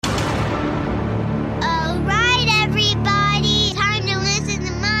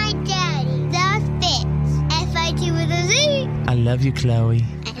love you, Chloe.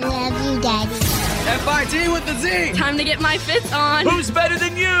 I love you, Daddy. FIT with the Z. Time to get my Fitz on. Who's better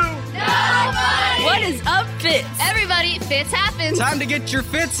than you? Nobody! What is up, Fitz? Everybody, Fitz happens. Time to get your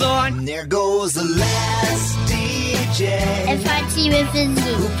Fitz on. There goes the last DJ. FIT with the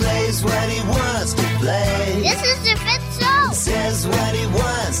Z. Who plays what he wants to play. This is the Fitz Show. Says what he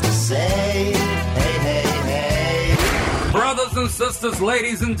wants to say. Hey, hey, hey. Brothers and sisters,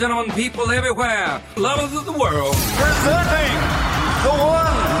 ladies and gentlemen, people everywhere, lovers of the world. Presenting the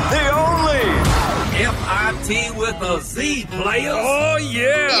one, the only. FIT with a Z, players. Oh,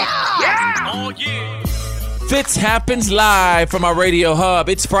 yeah. Oh, yeah. Fitz happens live from our radio hub.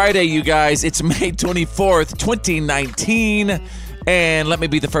 It's Friday, you guys. It's May 24th, 2019. And let me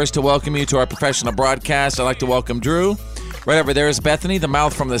be the first to welcome you to our professional broadcast. I'd like to welcome Drew. Right over there is Bethany, the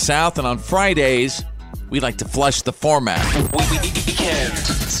mouth from the south. And on Fridays, we like to flush the format. Weekend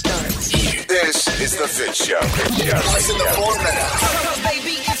starts here. This is the Fitz Show. Flushing the format.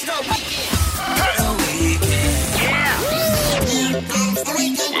 Baby, it's the weekend. Here comes the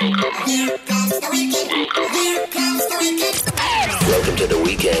weekend. Here comes the weekend. Here comes the weekend. Welcome to the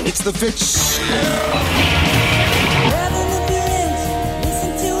weekend. It's the Fitz Show.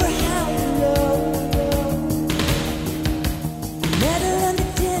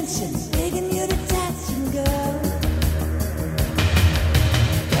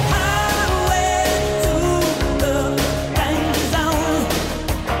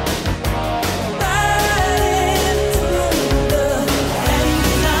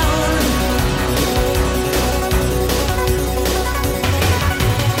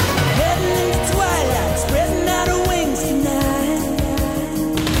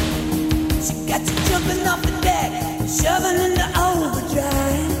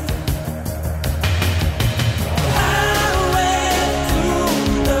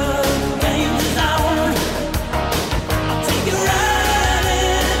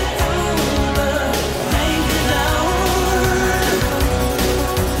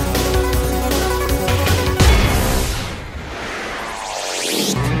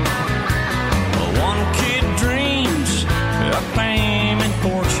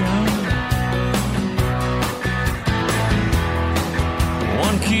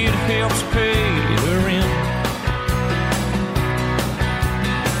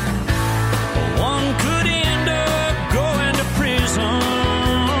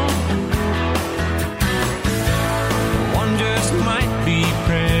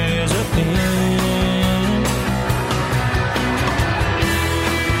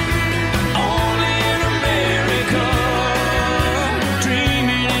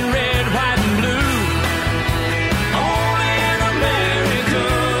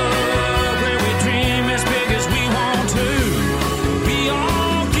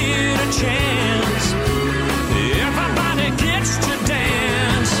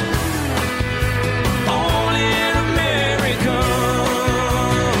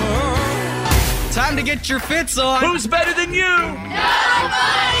 Get your Fitz on. Who's better than you? Nobody!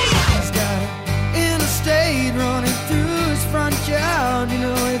 He's got an interstate running through his front yard. You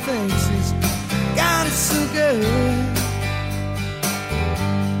know he thinks he's got it so good.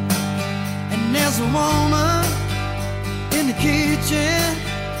 And there's a woman in the kitchen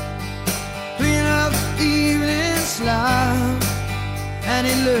cleaning up the evening slop. And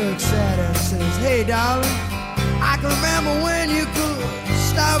he looks at her and says, hey darling, I can remember when you could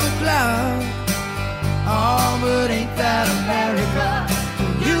stop a cloud. Oh, but ain't that America?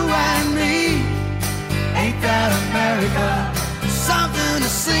 For you and me, ain't that America? Something to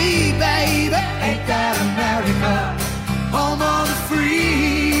see, baby, ain't that America? Home of the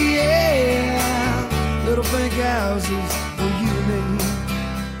free, yeah. Little pink houses for you and me.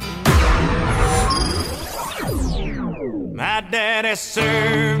 My daddy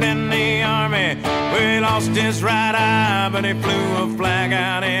served in the army. We lost his right eye, but he flew a flag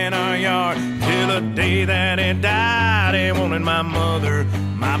out in our yard. Till the day that he died, he wanted my mother,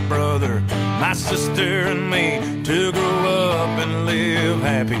 my brother, my sister and me to grow up and live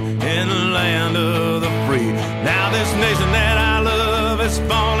happy in the land of the free. Now this nation that I love is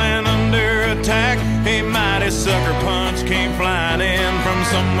falling under attack. A mighty sucker punch came flying in from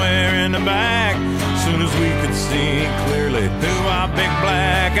somewhere in the back. Soon as we could see clearly through our big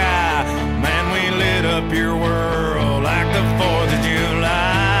black eye, man, we lit up your world like the 4th of July.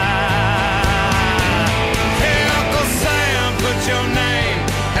 Hey, Uncle Sam, put your name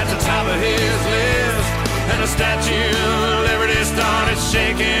at the top of his list, and the Statue of Liberty started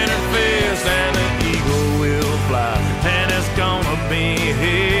shaking her fist, and the eagle will fly, and it's gonna be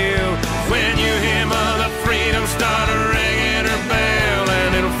here when you hear Mother Freedom start ringing her bell,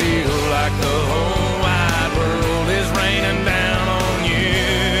 and it'll feel like the whole wide world is raining down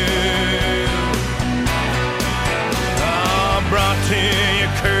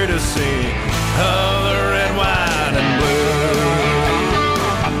courtesy of the red, white, and blue.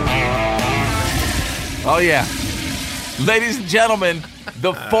 Oh, yeah. Ladies and gentlemen,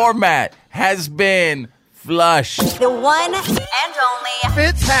 the format has been flushed. The one and only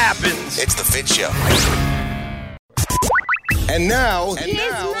Fitz happens. It's the Fitz Show. And now,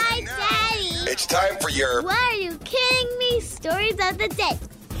 Here's my daddy. it's time for your Why are you kidding me? Stories of the day.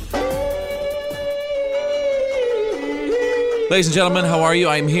 Ladies and gentlemen, how are you?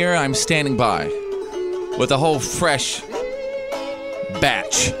 I'm here. I'm standing by with a whole fresh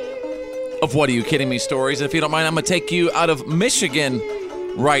batch of What Are You Kidding Me stories. If you don't mind, I'm going to take you out of Michigan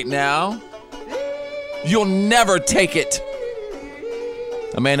right now. You'll never take it.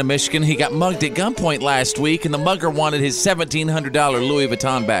 A man in Michigan, he got mugged at gunpoint last week, and the mugger wanted his $1,700 Louis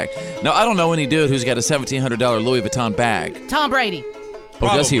Vuitton bag. Now, I don't know any dude who's got a $1,700 Louis Vuitton bag. Tom Brady.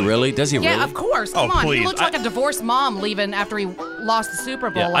 Oh, does he really? Does he really? Yeah, of course. Come on. please. He looks like a divorced mom leaving after he lost the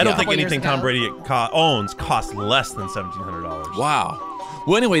Super Bowl. Yeah, I don't think couple years anything ago. Tom Brady owns costs less than $1,700. Wow.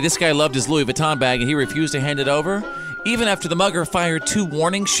 Well, anyway, this guy loved his Louis Vuitton bag, and he refused to hand it over, even after the mugger fired 2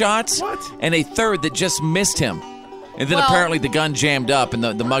 warning shots and a third that just missed him. And then apparently the gun jammed up, and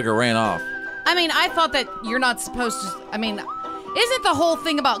the mugger ran off. I mean, I thought that you're not supposed to... I mean, isn't the whole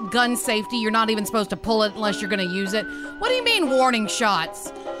thing about gun safety, you're not even supposed to pull it unless you're going to use it? What do you mean warning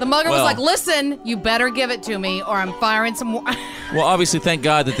shots? The mugger was like, listen, you better give it to me, or I'm firing some... Well, obviously, thank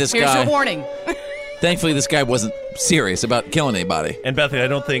God that this Here's guy... your warning. Thankfully, this guy wasn't serious about killing anybody. And Bethany, I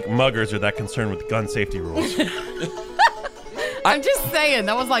don't think muggers are that concerned with gun safety rules. I'm just saying.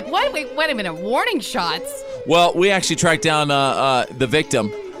 I was like, wait a minute. Warning shots? Well, we actually tracked down the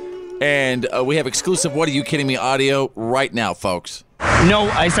victim, and we have exclusive What Are You Kidding Me audio right now, folks. No,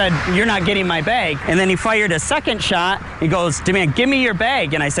 I said, you're not getting my bag. And then he fired a second shot. He goes, Demand, give me your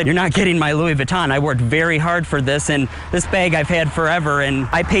bag. And I said, you're not getting my Louis Vuitton. I worked very hard for this, and this bag I've had forever, and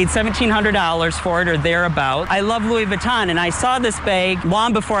I paid $1,700 for it or thereabout. I love Louis Vuitton, and I saw this bag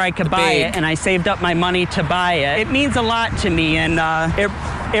long before I could buy it, and I saved up my money to buy it. It means a lot to me, and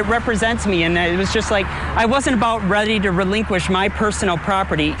it represents me, and it was just like, I wasn't about ready to relinquish my personal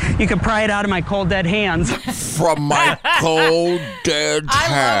property. You could pry it out of my cold, dead hands. From my cold, dead hands.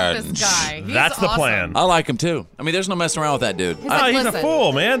 I love this guy. He's That's the awesome. plan. I like him, too. I mean, there's no messing around with that dude. He's like, He's a listen.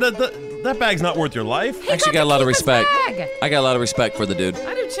 fool, man. That bag's not worth your life. I actually got a lot of keep his respect. bag. I got a lot of respect for the dude.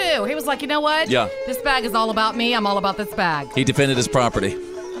 I do too. He was like, you know what? Yeah. This bag is all about me. I'm all about this bag. He defended his property.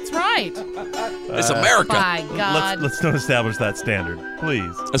 That's right. It's America. My God. Let's don't establish that standard,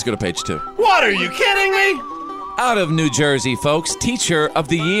 please. Let's go to page 2. What, are you kidding me? Out of New Jersey, folks, Teacher of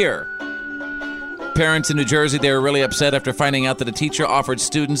the Year. Parents in New Jersey, they were really upset after finding out that a teacher offered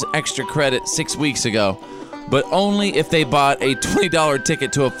students extra credit 6 weeks ago, but only if they bought a $20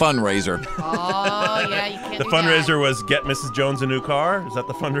 ticket to a fundraiser. Oh, yeah, you can't The do fundraiser was get Mrs. Jones a new car. Is that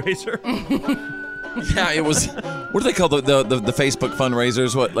the fundraiser? Yeah, it was. What do they call the Facebook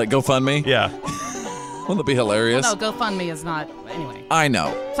fundraisers? What, like GoFundMe? Yeah. Wouldn't that be hilarious? No, GoFundMe is not. Anyway. I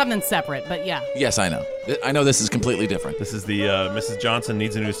know. Something separate, but yeah. Yes, I know. I know this is completely different. This is the Mrs. Johnson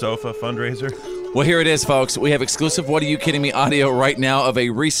needs a new sofa fundraiser. Well, here it is, folks. We have exclusive What Are You Kidding Me audio right now of a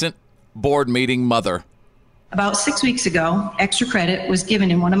recent board meeting mother. About 6 weeks ago, extra credit was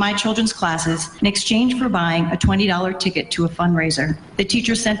given in one of my children's classes in exchange for buying a $20 ticket to a fundraiser. The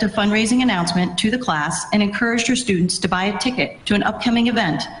teacher sent a fundraising announcement to the class and encouraged her students to buy a ticket to an upcoming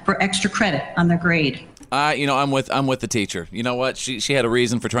event for extra credit on their grade. I'm with the teacher. You know what? She had a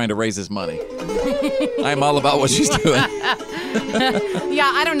reason for trying to raise this money. I'm all about what she's doing.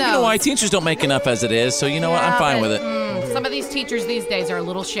 Yeah, I don't know. You know why? Teachers don't make enough as it is, so you know what? I'm fine with it. Some of these teachers these days are a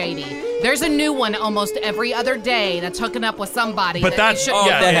little shady. There's a new one almost every other day that's hooking up with somebody. But that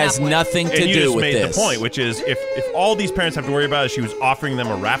has nothing to do with this. And you just made the point, which is if all these parents have to worry about is she was offering them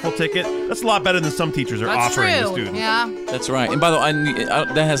a raffle ticket, that's a lot better than some teachers are offering the students. Yeah. That's right. And by the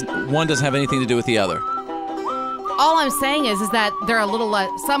way, one doesn't have anything to do with the other. All I'm saying is that they're a little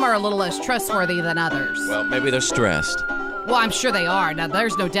some are a little less trustworthy than others. Well, maybe they're stressed. Well, I'm sure they are. Now,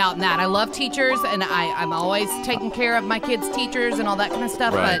 there's no doubt in that. I love teachers, and I'm always taking care of my kids' teachers and all that kind of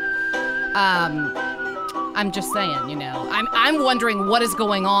stuff. Right. But I'm just saying, you know, I'm wondering what is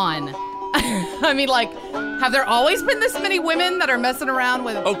going on. I mean, like, have there always been this many women that are messing around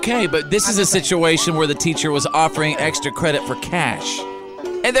with? Okay, but this is a situation where the teacher was offering extra credit for cash.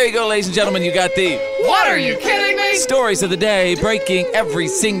 And there you go, ladies and gentlemen. You got the What Are You Kidding Me? Stories of the day, breaking every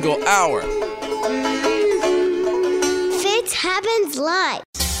single hour. Fitz happens live.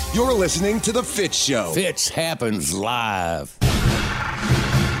 You're listening to The Fitz Show. Fitz happens live.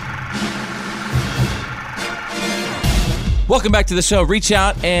 Welcome back to the show. Reach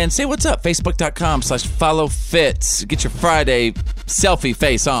out and say what's up. Facebook.com/follow Fitz. Get your Friday selfie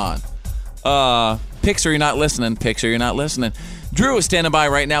face on. Picture you're not listening. Picture you're not listening. Drew is standing by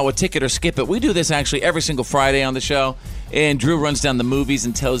right now with Ticket or Skip It. We do this actually every single Friday on the show. And Drew runs down the movies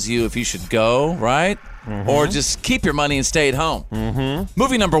and tells you if you should go, right? Mm-hmm. Or just keep your money and stay at home. Mm-hmm.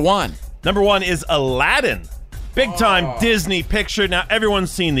 Movie number one. Number one is Aladdin. Big-time Disney picture. Now,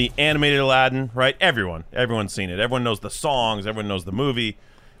 everyone's seen the animated Aladdin, right? Everyone's seen it. Everyone knows the songs. Everyone knows the movie.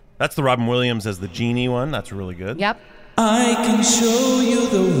 That's the Robin Williams as the genie one. That's really good. Yep. I can show you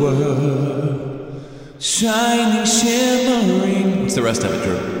the world, shining, shimmering. What's the rest of it,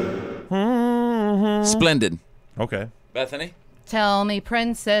 Drew? Mm-hmm. Splendid. Okay. Bethany? Tell me,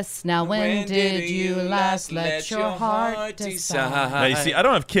 princess, now when did you last let your heart decide? Now, you see, I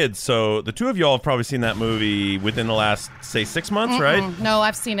don't have kids, so the two of y'all have probably seen that movie within the last, say, 6 months, right? No,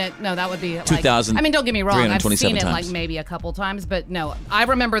 I've seen it. No, that would be like... 2,000. I mean, don't get me wrong. I've seen it times. like maybe a couple times, but no, I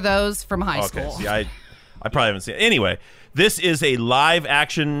remember those from high school. Okay, see, I probably haven't seen it. Anyway, this is a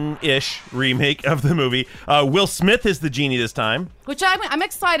live-action-ish remake of the movie. Will Smith is the genie this time. Which I'm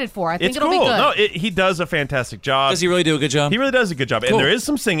excited for. I think It's it'll cool. be good. No, he does a fantastic job. Does he really do a good job? He really does a good job. Cool. And there is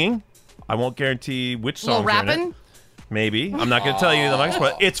some singing. I won't guarantee which songs are in it. rapping? Maybe. I'm not going to tell you.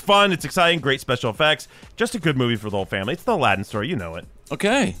 But it's fun. It's exciting. Great special effects. Just a good movie for the whole family. It's the Aladdin story. You know it.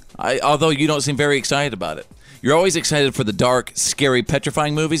 Okay. Although you don't seem very excited about it. You're always excited for the dark, scary,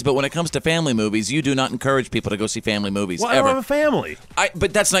 petrifying movies, but when it comes to family movies, you do not encourage people to go see family movies, Well, ever. I don't have a family.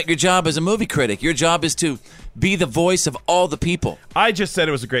 But that's not your job as a movie critic. Your job is to be the voice of all the people. I just said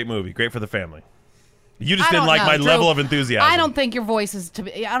it was a great movie. Great for the family. You just I didn't don't like know, my Drew. level of enthusiasm. I don't think your voice is to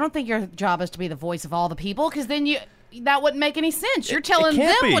be. I don't think your job is to be the voice of all the people, because then that wouldn't make any sense. You're telling them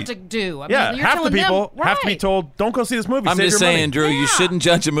can't be. what to do. I Yeah, mean, you're half the telling them- people have to be right. told, don't go see this movie. I'm Save just your money. saying, Drew, you shouldn't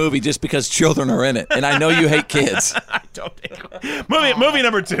judge a movie just because children are in it. And I know you hate kids. I don't. Movie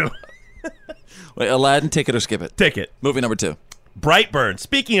number two. Wait, Aladdin, Ticket or Skip It? Ticket. Movie number two. Brightburn.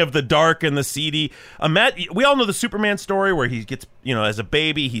 Speaking of the dark and the seedy, we all know the Superman story where he gets, as a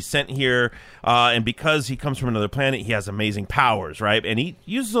baby, he's sent here, and because he comes from another planet, he has amazing powers, right? And he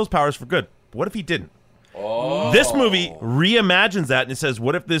uses those powers for good. What if he didn't? Oh. This movie reimagines that, and it says,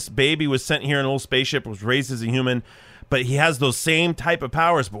 what if this baby was sent here in a little spaceship, was raised as a human, but he has those same type of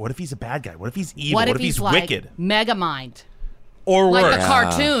powers, but what if he's a bad guy? What if he's evil? What if he's like wicked? Megamind? Or like worse. the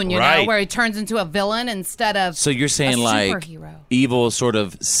cartoon, right. know, where he turns into a villain instead of So you're saying a like superhero. evil sort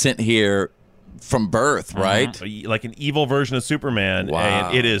of sent here from birth, right? Like an evil version of Superman. Wow.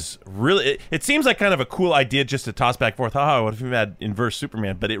 And it is really, it seems like kind of a cool idea just to toss back forth. What if we had inverse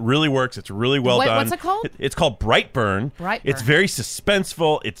Superman? But it really works. It's really well done. What's it called? It's called Brightburn. Brightburn. It's very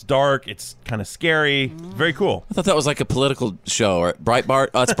suspenseful. It's dark. It's kind of scary. Very cool. I thought that was like a political show. Or Breitbart?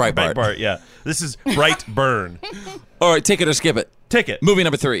 Oh, it's Breitbart. Breitbart, yeah. This is Brightburn. All right, Ticket or Skip It? Ticket. Movie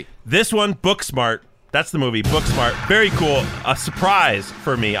number three. This one, Booksmart. That's the movie, Booksmart. Very cool. A surprise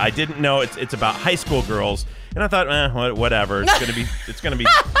for me. I didn't know it's about high school girls, and I thought, whatever. It's gonna be,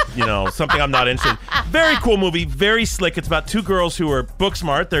 something I'm not interested in. Very cool movie. Very slick. It's about two girls who are book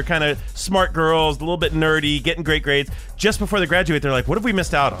smart. They're kind of smart girls, a little bit nerdy, getting great grades. Just before they graduate, they're like, what have we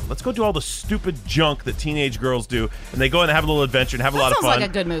missed out on? Let's go do all the stupid junk that teenage girls do. And they go and have a little adventure and have a lot of fun. Sounds like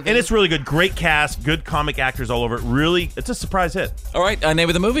a good movie. And it's really good. Great cast, good comic actors all over it. Really, it's a surprise hit. All right, name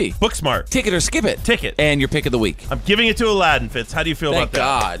of the movie. Booksmart. Ticket or Skip It? Ticket. And your pick of the week. I'm giving it to Aladdin, Fitz. How do you feel Thank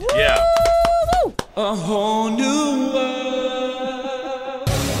about that? God. Yeah. A whole new world.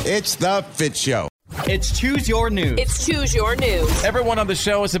 It's the Fitz Show. It's Choose Your News. It's Choose Your News. Everyone on the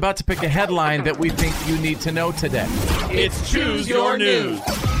show is about to pick a headline that we think you need to know today. It's Choose Your News.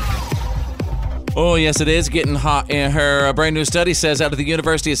 Oh, yes, it is getting hot in her. A brand new study says out of the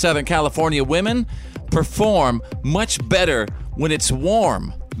University of Southern California, women perform much better when it's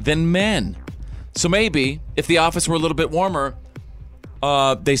warm than men. So maybe if the office were a little bit warmer,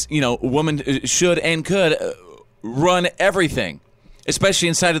 women should and could run everything, especially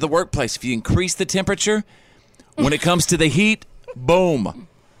inside of the workplace. If you increase the temperature, when it comes to the heat, boom,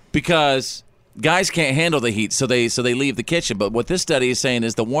 because guys can't handle the heat, so they leave the kitchen. But what this study is saying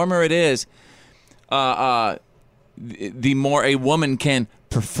is the warmer it is, the more a woman can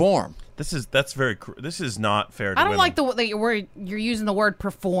perform. This is not fair to I don't women. like that you're using the word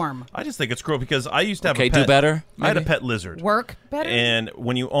perform. I just think it's cruel because I used to have Okay, a pet. do better, I had a maybe? pet lizard. Work better? And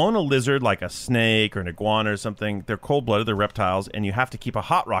when you own a lizard like a snake or an iguana or something, they're cold-blooded, they're reptiles, and you have to keep a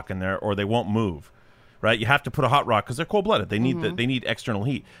hot rock in there or they won't move. Right? You have to put a hot rock because they're cold-blooded. They need they need external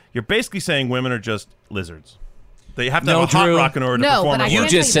heat. You're basically saying women are just lizards. They have to have a hot Drew. rock in order to No, perform. but at I You work.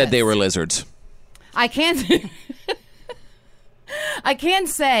 can't just say said this. they were lizards. I can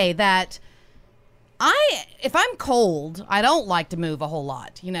say that If I'm cold, I don't like to move a whole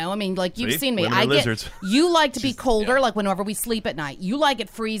lot. You know, I mean, like you've seen me. Women are lizards. You like to be colder, like whenever we sleep at night. You like it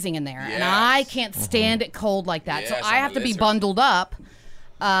freezing in there, and I can't stand it cold like that. So I have to be bundled up.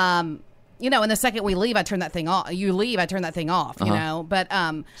 You know, and the second we leave, I turn that thing off. You leave, I turn that thing off. You know, but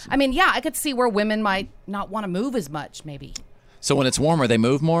I mean, yeah, I could see where women might not want to move as much, maybe. So when it's warmer, they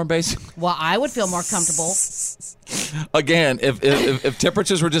move more, basically? Well, I would feel more comfortable. Again, if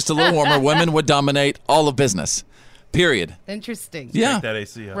temperatures were just a little warmer, women would dominate all of business. Period. Interesting. Yeah. Take that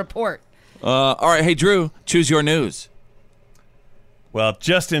AC up. Report. All right. Hey, Drew, choose your news. Well,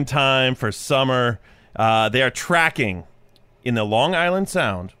 just in time for summer, they are tracking in the Long Island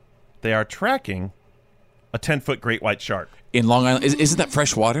Sound. They are tracking a 10-foot great white shark. In Long Island? Isn't that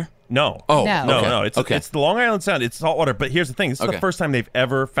fresh water? No. Oh, no. Okay. It's the Long Island Sound. It's saltwater. But here's the thing. This is the first time they've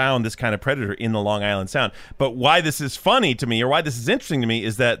ever found this kind of predator in the Long Island Sound. But why this is funny to me, or why this is interesting to me,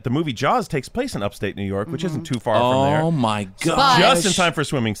 is that the movie Jaws takes place in upstate New York, which isn't too far from there. Oh, my gosh. Just in time for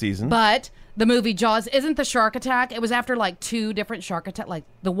swimming season. But the movie Jaws isn't the shark attack. It was after like 2 different shark attacks. Like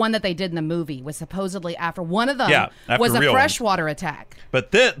the one that they did in the movie was supposedly after one of them was a freshwater attack.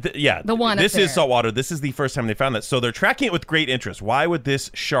 But the one this is saltwater. This is the first time they found that. So they're tracking it with great interest. Why would this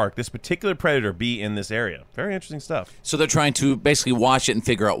shark, this particular predator, be in this area? Very interesting stuff. So they're trying to basically watch it and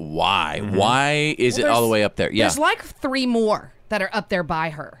figure out why. Why is it all the way up there? Yeah. There's like 3 more that are up there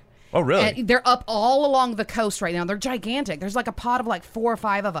by her. Oh, really? And they're up all along the coast right now. They're gigantic. There's like a pod of like 4 or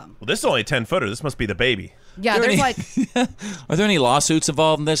 5 of them. Well, this is only a 10-footer. This must be the baby. Yeah, there's like... Are there any lawsuits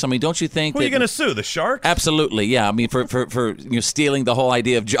involved in this? I mean, don't you think Who are you going to sue? The shark? Absolutely, yeah. I mean, for stealing the whole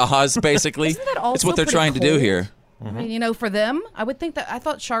idea of Jaws, basically. Isn't that also it's what they're trying to do here. I mean, you know, for them, I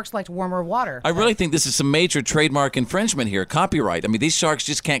thought sharks liked warmer water. I really think this is some major trademark infringement here, copyright. I mean, these sharks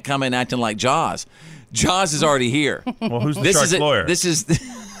just can't come in acting like Jaws. Jaws is already here. Well, who's the shark's lawyer? This is...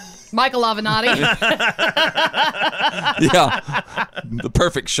 Michael Avenatti. Yeah, the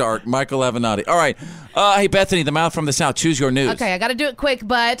perfect shark, Michael Avenatti. All right. Hey, Bethany, the mouth from the south, choose your news. Okay, I got to do it quick,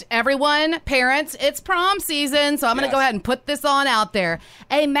 but everyone, parents, it's prom season, so I'm going to go ahead and put this on out there.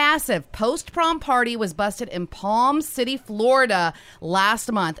 A massive post-prom party was busted in Palm City, Florida last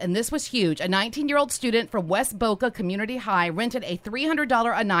month, and this was huge. A 19-year-old student from West Boca Community High rented a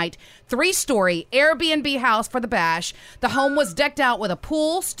 $300 a night, 3-story Airbnb house for the bash. The home was decked out with a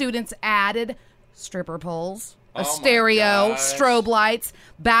pool. Students added stripper poles, a stereo, strobe lights.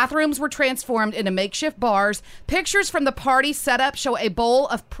 Bathrooms were transformed into makeshift bars. Pictures from the party setup show a bowl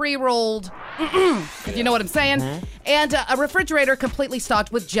of pre-rolled, if you know what I'm saying, and a refrigerator completely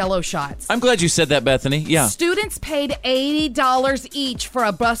stocked with Jell-O shots. I'm glad you said that, Bethany. Yeah. Students paid $80 each for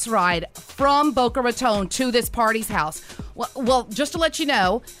a bus ride from Boca Raton to this party's house. Well, just to let you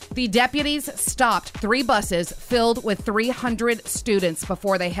know, the deputies stopped 3 buses filled with 300 students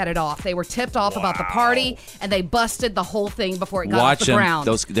before they headed off. They were tipped off about the party, and they busted the whole thing before it got off the ground.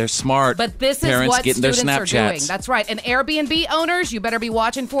 They're smart. But this parents is what getting students their are Snapchats. doing. That's right. And Airbnb owners, you better be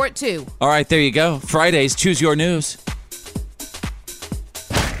watching for it too. All right, there you go. Fridays, choose your news.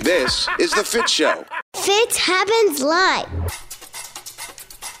 This is the Fitz Show. Fitz happens live.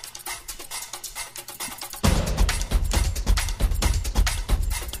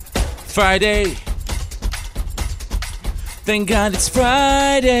 Friday. Thank God it's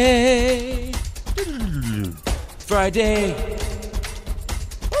Friday. Friday.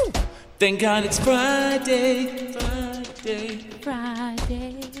 Woo. Thank God it's Friday.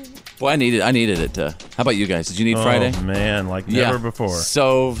 Friday. Boy, I needed it. How about you guys? Did you need Friday? Oh, man, like never before.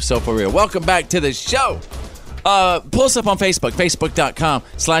 So for real. Welcome back to the show. Pull us up on Facebook,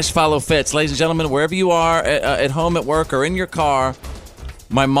 facebook.com/follow Fitz. Ladies and gentlemen, wherever you are, at home, at work, or in your car,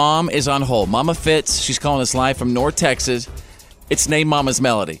 my mom is on hold. Mama Fitz, she's calling us live from North Texas. It's named Mama's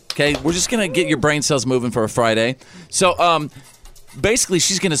Melody, okay? We're just going to get your brain cells moving for a Friday. So, basically,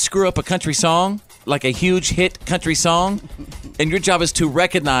 she's going to screw up a country song, like a huge hit country song, and your job is to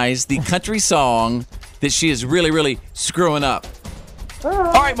recognize the country song that she is really, really screwing up. All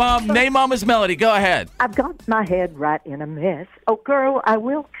right, Mom, name Mama's Melody. Go ahead. I've got my head right in a mess. Oh, girl, I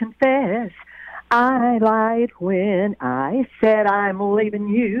will confess. I lied when I said I'm leaving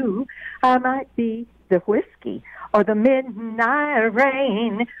you. I might be the whiskey or the midnight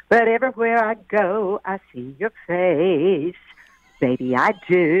rain, but everywhere I go, I see your face. Baby, I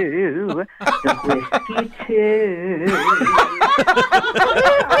do the whiskey too.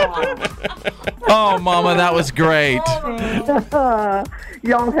 Oh, Mama, that was great.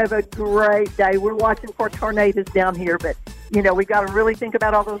 Y'all have a great day. We're watching for tornadoes down here, but, you know, we got to really think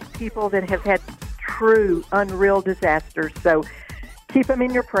about all those people that have had true, unreal disasters. So keep them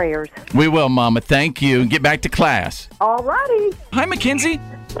in your prayers. We will, Mama. Thank you. Get back to class. All righty. Hi, Mackenzie.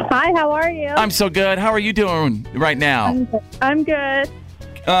 Hi, how are you? I'm so good. How are you doing right now? I'm good.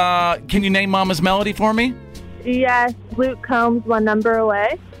 Can you name Mama's Melody for me? Yes, Luke Combs, One Number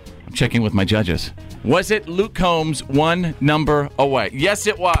Away. I'm checking with my judges. Was it Luke Combs, One Number Away? Yes,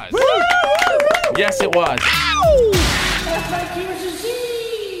 it was. Yes, it was.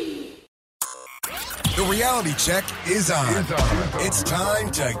 The reality check is on. It's time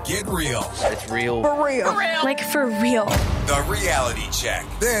to get real. It's real. For real. Like for real. The reality check.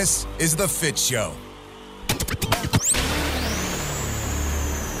 This is The Fitz Show.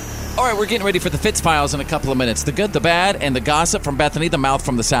 All right, we're getting ready for the Fitz Files in a couple of minutes. The good, the bad, and the gossip from Bethany, the mouth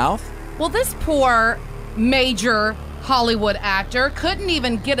from the South. Well, this poor major Hollywood actor couldn't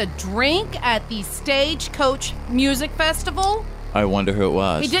even get a drink at the Stagecoach Music Festival. I wonder who it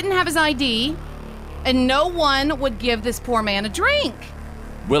was. He didn't have his ID, and no one would give this poor man a drink.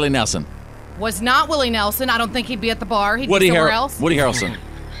 Willie Nelson. Was not Willie Nelson. I don't think he'd be at the bar. He'd be somewhere else. Woody Harrelson.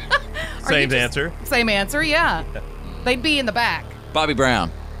 Same answer. Same answer, yeah. They'd be in the back. Bobby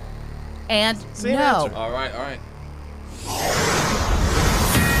Brown. And Same no. answer. All right.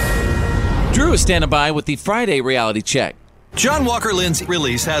 Drew is standing by with the Friday reality check. John Walker Lynn's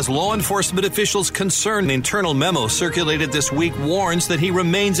release has law enforcement officials concerned. An internal memo circulated this week warns that he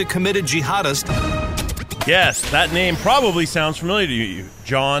remains a committed jihadist. Yes, that name probably sounds familiar to you.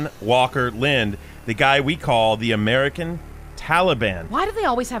 John Walker Lynn, the guy we call the American Taliban. Why do they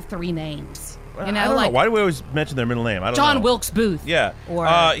always have three names? I don't know. Why do we always mention their middle name? I don't know. John Wilkes Booth. Yeah.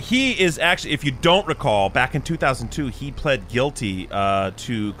 Or he is actually, if you don't recall, back in 2002, he pled guilty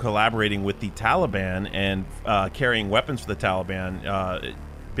to collaborating with the Taliban and carrying weapons for the Taliban,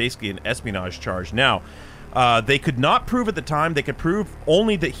 basically an espionage charge. Now, they could not prove at the time. They could prove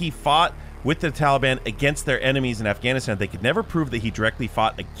only that he fought with the Taliban against their enemies in Afghanistan. They could never prove that he directly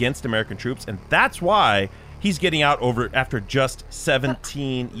fought against American troops, and that's why he's getting out after just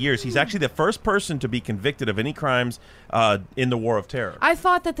 17 years. He's actually the first person to be convicted of any crimes in the War of Terror. I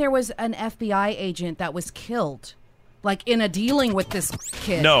thought that there was an FBI agent that was killed, like in a dealing with this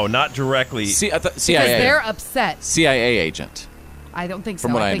kid. No, not directly. CIA. Because they're upset. CIA agent. I don't think so.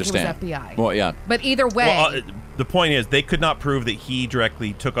 From what I think understand. it was FBI. Well, yeah. But either way. Well, the point is, they could not prove that he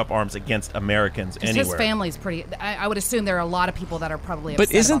directly took up arms against Americans anywhere. His family's pretty. I would assume there are a lot of people that are probably upset.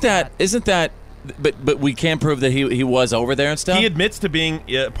 But isn't that? But we can prove that he was over there and stuff. He admits to being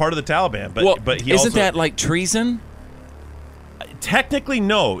part of the Taliban, but he isn't that like treason? Technically,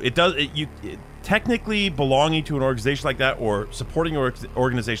 no. It does. Technically, belonging to an organization like that or supporting an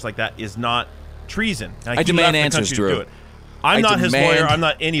organization like that is not treason. I demand answers, Drew. I'm not his lawyer. I'm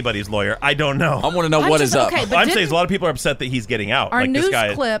not anybody's lawyer. I don't know. I want to know what is up. Okay, I'm saying a lot of people are upset that he's getting out. Our like news this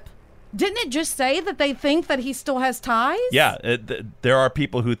guy. clip, didn't it just say that they think that he still has ties? Yeah, there are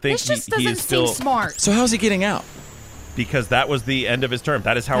people who think this just he doesn't is still seem smart. So how's he getting out? Because that was the end of his term.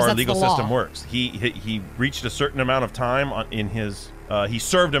 That is how our that's legal the law. system works. He reached a certain amount of time in his. He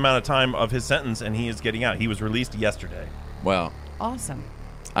served amount of time of his sentence, and he is getting out. He was released yesterday. Wow. Awesome.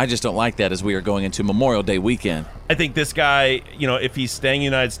 I just don't like that as we are going into Memorial Day weekend. I think this guy, if he's staying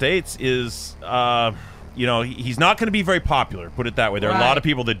in the United States, is, he's not going to be very popular, put it that way. There are a lot of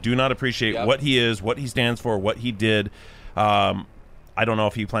people that do not appreciate what he is, what he stands for, what he did. I don't know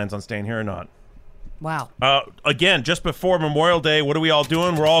if he plans on staying here or not. Wow. Again, just before Memorial Day, what are we all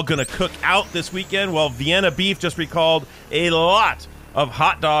doing? We're all going to cook out this weekend. Well, Vienna Beef just recalled a lot of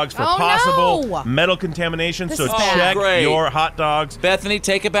hot dogs for possible metal contamination. So check your hot dogs. Bethany,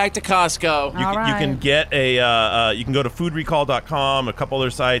 take it back to Costco. You can get you can go to foodrecall.com, a couple other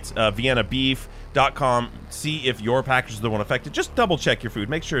sites, viennabeef.com, see if your package is the one affected. Just double check your food.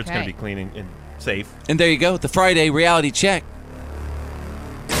 Make sure it's going to be clean and safe. And there you go, the Friday reality check.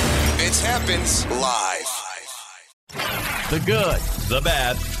 It happens live. The good, the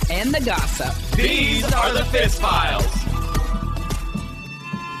bad, and the gossip. These are the Fitz Files.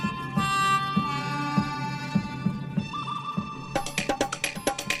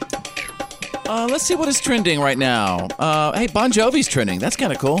 Let's see what is trending right now. Hey, Bon Jovi's trending. That's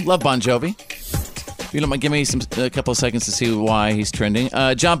kind of cool. Love Bon Jovi. If you don't mind, give me a couple of seconds to see why he's trending.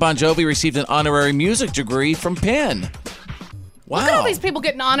 John Bon Jovi received an honorary music degree from Penn. Wow. Look at all these people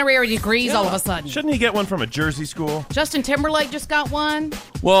getting honorary degrees all of a sudden. Shouldn't he get one from a Jersey school? Justin Timberlake just got one.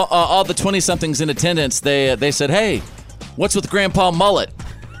 Well, all the 20-somethings in attendance, they said, hey, what's with Grandpa Mullet?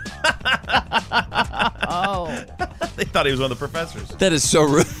 Oh. They thought he was one of the professors. That is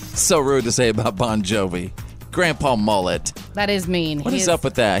so rude to say about Bon Jovi. Grandpa Mullet. That is mean. What is up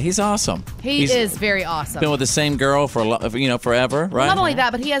with that? He's awesome. He is very awesome. Been with the same girl for forever, right? Not only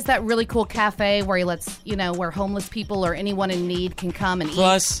that, but he has that really cool cafe where he lets where homeless people or anyone in need can come and eat.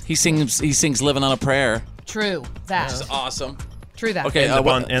 Plus, he sings "Living on a Prayer." True. That is awesome. True that. Okay,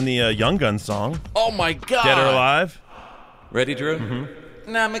 and the Young Guns song. Oh, my God. Dead or Alive. Ready, Drew?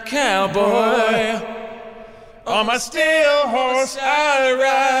 Mm-hmm. I'm a cowboy. On my steel horse I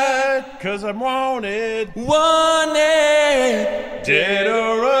ride, 'cause I'm wanted. Dead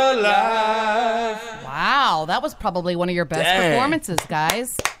or alive. Wow, that was probably one of your best performances,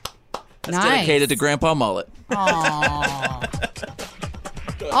 guys. That's dedicated to Grandpa Mullet. Aww.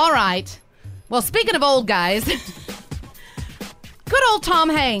 All right. Well, speaking of old guys, good old Tom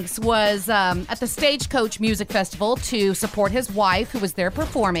Hanks was at the Stagecoach Music Festival to support his wife, who was there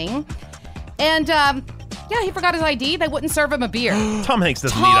performing. And, he forgot his ID. They wouldn't serve him a beer. Tom Hanks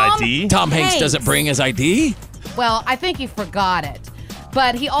doesn't need ID. Tom Hanks doesn't bring his ID? Well, I think he forgot it.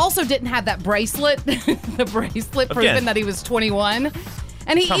 But he also didn't have that bracelet, the bracelet proving that he was 21.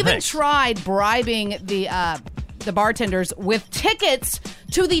 And he tried bribing the bartenders with tickets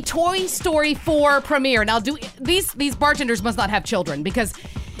to the Toy Story 4 premiere. Now, these bartenders must not have children, because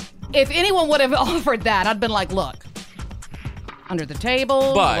if anyone would have offered that, I'd been like, look, under the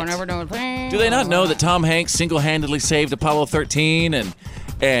table, but we're never doing things. Do they not know that Tom Hanks single-handedly saved Apollo 13 and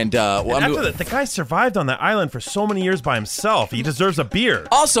after the guy survived on that island for so many years by himself. He deserves a beer.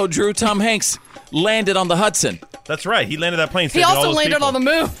 Also, Drew, Tom Hanks landed on the Hudson. That's right. He landed that plane. He also landed on the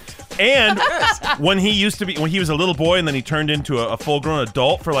moon. And when he was a little boy, and then he turned into a full-grown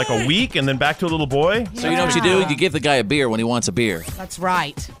adult for like a week, and then back to a little boy. So you know what you do? You give the guy a beer when he wants a beer. That's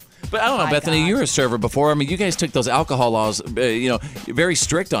right. But I don't know, Bethany, you were a server before. I mean, you guys took those alcohol laws, very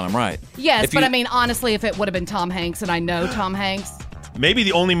strict on them, right? Yes, but I mean, honestly, if it would have been Tom Hanks, and I know Tom Hanks. Maybe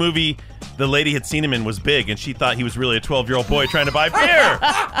the only movie the lady had seen him in was Big, and she thought he was really a 12-year-old boy trying to buy beer.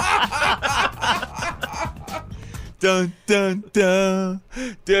 Dun, dun, dun.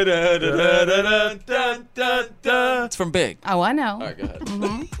 Da, da, da, da, da, da, da. It's from Big. Oh, I know. All right, go ahead.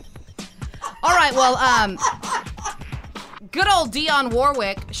 Mm-hmm. All right, well, good old Dionne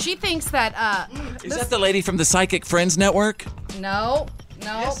Warwick, she thinks that... Is that the lady from the Psychic Friends Network? No.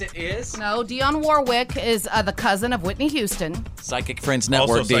 Yes, it is. No, Dionne Warwick is the cousin of Whitney Houston. Psychic Friends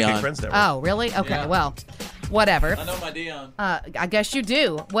Network, also Dionne. Psychic Friends Network. Oh, really? Okay, well, whatever. I know my Dionne. I guess you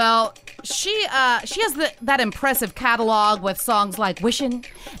do. Well, she has that impressive catalog with songs like Wishing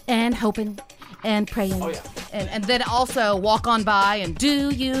and Hoping and Praying. Oh, yeah. And then also Walk On By and Do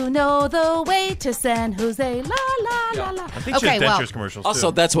You Know the Way to San Jose? La, la, la, la. I think she has Dentures commercials, too.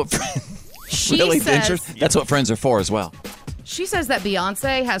 Also, that's what... Dentures? That's what Friends are for as well. She says that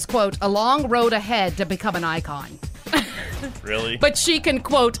Beyonce has, quote, a long road ahead to become an icon. Really? But she can,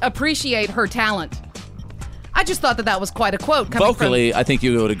 quote, appreciate her talent. I just thought that was quite a quote. Vocally, I think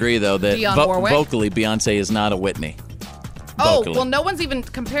you would agree, though, that Warwick? vocally, Beyonce is not a Whitney. Oh, Vocally. well, no one's even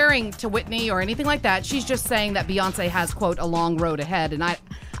comparing to Whitney or anything like that. She's just saying that Beyonce has, quote, a long road ahead. And I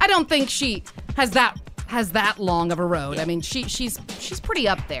don't think she has that long of a road. I mean, she's pretty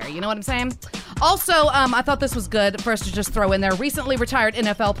up there. You know what I'm saying? Also, I thought this was good for us to just throw in there. Recently retired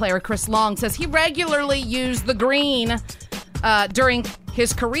NFL player Chris Long says he regularly used the green during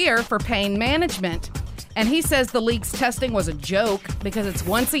his career for pain management. And he says the league's testing was a joke because it's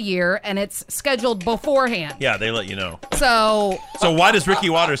once a year and it's scheduled beforehand. Yeah, they let you know. So why does Ricky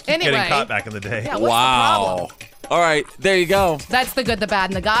Waters keep anyway, getting caught back in the day? Yeah, what's the problem? All right, there you go. That's the good, the bad,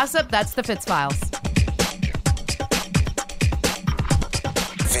 and the gossip. That's the Fitz Files.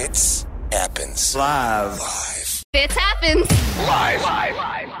 Fitz happens live. Fitz happens Live.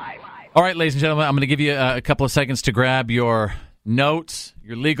 All right, ladies and gentlemen, I'm going to give you a couple of seconds to grab your notes,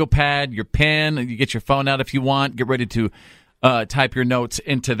 your legal pad, your pen. You get your phone out if you want. Get ready to type your notes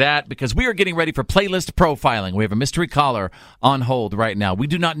into that because we are getting ready for playlist profiling. We have a mystery caller on hold right now. We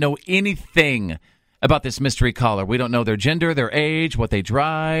do not know anything about this mystery caller. We don't know their gender, their age, what they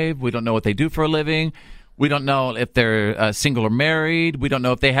drive. We don't know what they do for a living. We don't know if they're single or married. We don't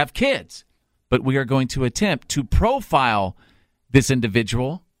know if they have kids. But we are going to attempt to profile this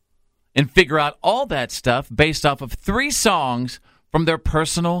individual and figure out all that stuff based off of 3 songs from their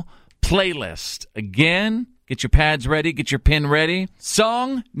personal playlist. Again, get your pads ready, get your pen ready.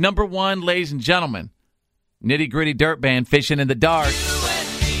 Song number 1, ladies and gentlemen, Nitty Gritty Dirt Band, Fishing in the Dark.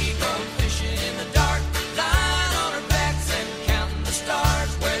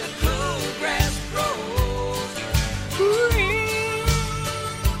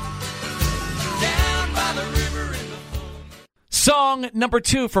 Song number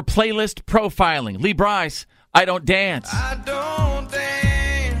 2 for playlist profiling. Lee Bryce, I Don't Dance. I don't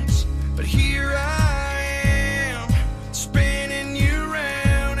dance, but here I am, spinning you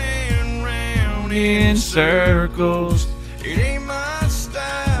round and round in circles. It ain't my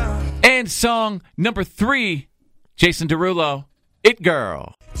style. And song number 3, Jason Derulo, It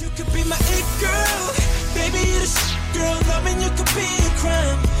Girl. You could be my it girl, Baby, you the shit, girl. Loving you could be a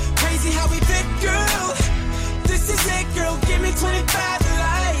crime. Crazy how we fit, girl. This is it, girl. Give me 25 to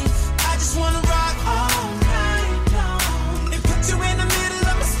life. I just wanna rock all night long and put you in the middle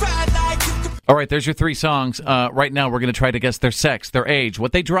of my spotlight. All right, there's your 3 songs. Right now, we're going to try to guess their sex, their age,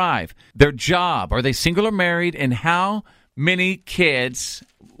 what they drive, their job. Are they single or married? And how many kids?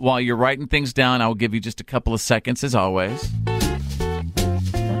 While you're writing things down, I will give you just a couple of seconds, as always.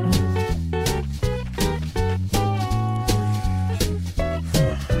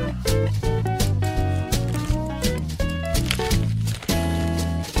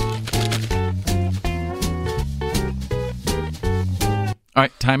 All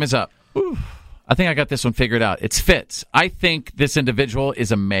right, time is up. Ooh, I think I got this one figured out. It's Fitz. I think this individual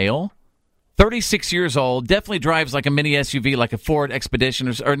is a male, 36 years old, definitely drives like a mini SUV, like a Ford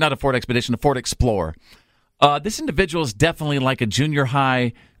Expedition, or not a Ford Expedition, a Ford Explorer. This individual is definitely like a junior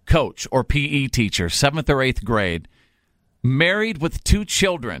high coach or PE teacher, 7th or 8th grade, married with 2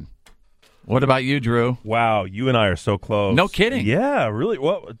 children. What about you, Drew? Wow, you and I are so close. No kidding. Yeah, really.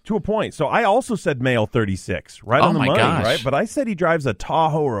 Well, to a point. So I also said male 36, right on the money, gosh. right? But I said he drives a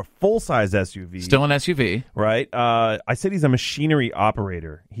Tahoe or a full-size SUV. Still an SUV. Right. I said he's a machinery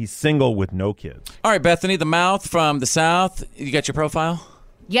operator. He's single with no kids. All right, Bethany, the mouth from the South. You got your profile?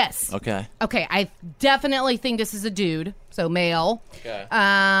 Yes. Okay. Okay, I definitely think this is a dude, so male. Okay.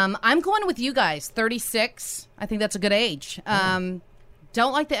 I'm going with you guys, 36. I think that's a good age.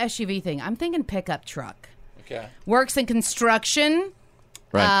 Don't like the SUV thing. I'm thinking pickup truck. Okay. Works in construction.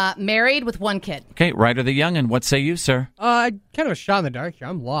 Right. Married with 1 kid. Okay, Ryder the Youngin', what say you, sir? Kind of a shot in the dark here.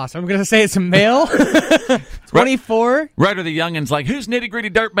 I'm lost. I'm going to say it's a male. 24. Ryder the Youngin's like, who's Nitty Gritty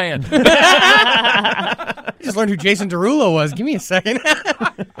Dirt Band? I just learned who Jason Derulo was. Give me a second.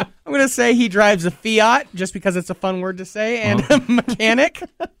 I'm going to say he drives a Fiat, just because it's a fun word to say, and a mechanic.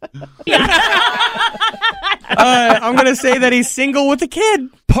 I'm going to say that he's single with a kid.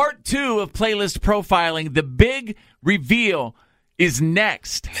 Part 2 of playlist profiling. The big reveal is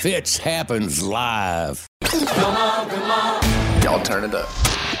next. Fitz happens live. Come on. Y'all turn it up.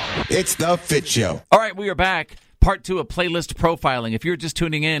 It's the Fitz Show. All right, we are back. Part 2 of playlist profiling. If you're just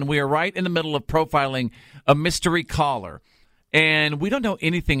tuning in, we are right in the middle of profiling a mystery caller. And we don't know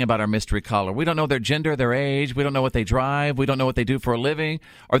anything about our mystery caller. We don't know their gender, their age. We don't know what they drive. We don't know what they do for a living.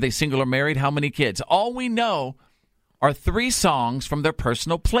 Are they single or married? How many kids? All we know are 3 songs from their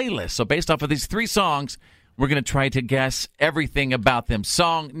personal playlist. So based off of these 3 songs, we're going to try to guess everything about them.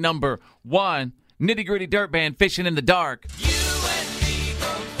 Song number 1, Nitty Gritty Dirt Band, Fishing in the Dark.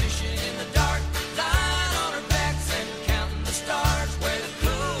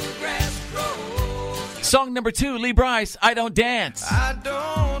 Song number 2, Lee Brice, I Don't Dance. I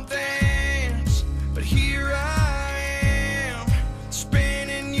don't dance, but here I am,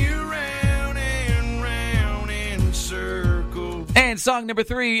 spinning you round and round in circles. And song number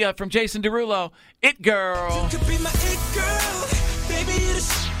 3 from Jason Derulo, It Girl. You could be my it girl, baby, you're the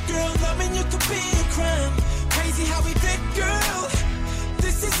shit, girl. Loving you could be a crime. Crazy how we fit, girl.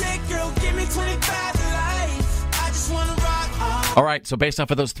 This is it, girl. Give me 25 to life. I just want to rock All right, so based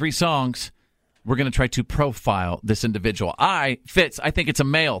off of those 3 songs, we're going to try to profile this individual. Fitz, I think it's a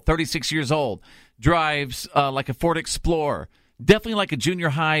male, 36 years old, drives like a Ford Explorer, definitely like a junior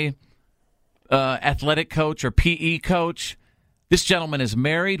high athletic coach or PE coach. This gentleman is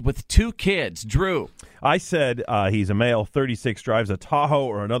married with 2 kids. Drew. I said he's a male, 36, drives a Tahoe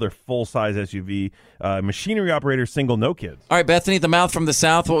or another full-size SUV, machinery operator, single, no kids. All right, Bethany, the mouth from the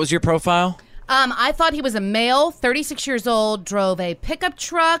South, what was your profile? I thought he was a male, 36 years old, drove a pickup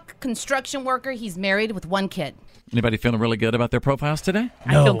truck, construction worker. He's married with 1 kid. Anybody feeling really good about their profiles today?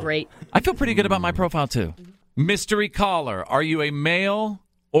 No. I feel great. I feel pretty good about my profile, too. Mystery caller, are you a male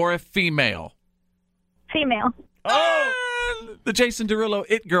or a female? Female. Oh! The Jason Derulo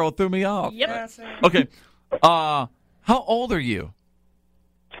It Girl threw me off. Yep. Okay. How old are you?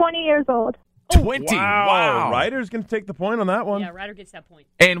 20 years old. 20. Wow. Ryder's going to take the point on that one. Yeah, Ryder gets that point.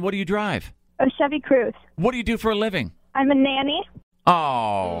 And what do you drive? A Chevy Cruze. What do you do for a living? I'm a nanny.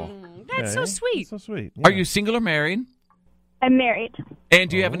 Oh. That's so sweet. So sweet. Are you single or married? I'm married. And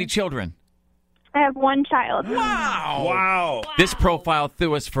do you have any children? I have 1 child. Wow. This profile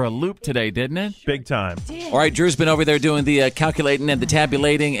threw us for a loop today, didn't it? Big time. All right, Drew's been over there doing the calculating and the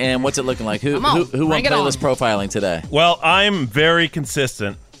tabulating, and what's it looking like? Who won playlist profiling today? Well, I'm very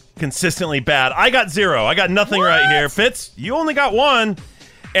consistently bad. I got 0. I got nothing right here. Fitz, you only got 1.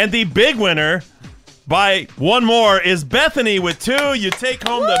 And the big winner by 1 more is Bethany with 2. You take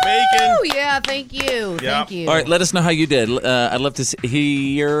home the bacon. Oh, yeah, thank you. Yeah. Thank you. All right, let us know how you did. I'd love to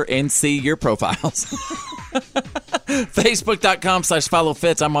hear and see your profiles. Facebook.com/follow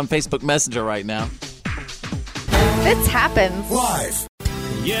Fitz. I'm on Facebook Messenger right now. Fitz happens. Live.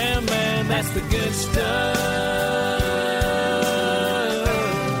 Yeah, man, that's the good stuff.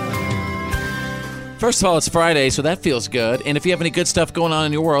 First of all, it's Friday, so that feels good. And if you have any good stuff going on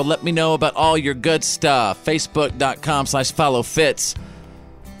in your world, let me know about all your good stuff. Facebook.com/followfitz.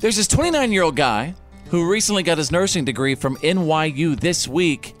 There's this 29-year-old guy who recently got his nursing degree from NYU this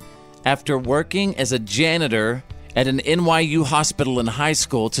week after working as a janitor at an NYU hospital in high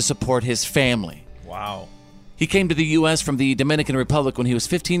school to support his family. Wow. He came to the U.S. from the Dominican Republic when he was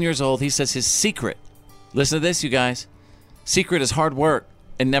 15 years old. He says his secret, listen to this, you guys, secret is hard work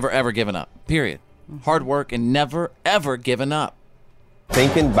and never, ever giving up, period. Hard work and never, ever giving up.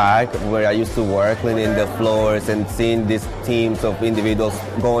 Thinking back where I used to work, cleaning the floors and seeing these teams of individuals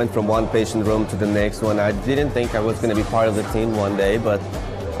going from one patient room to the next one, I didn't think I was going to be part of the team one day, but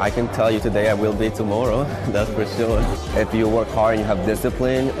I can tell you today I will be tomorrow, that's for sure. If you work hard and you have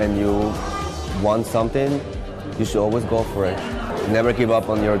discipline and you want something, you should always go for it. Never give up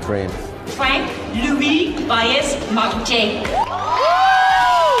on your dreams. Frank Louis Baez Martin.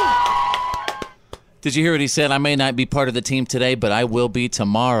 Did you hear what he said? I may not be part of the team today, but I will be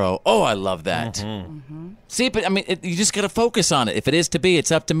tomorrow. Oh, I love that. See, but I mean, you just got to focus on it. If it is to be,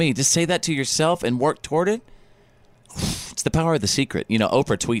 it's up to me. Just say that to yourself and work toward it. It's the power of the secret. You know,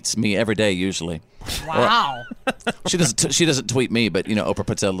 Oprah tweets me every day usually. Wow. She doesn't tweet me, but you know, Oprah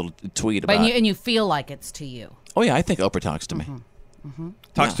puts out a little tweet about. And you feel like it's to you. Oh yeah, I think Oprah talks to me.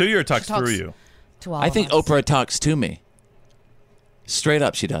 Talks to you or talks through you? To all I of think us. Oprah talks to me. Straight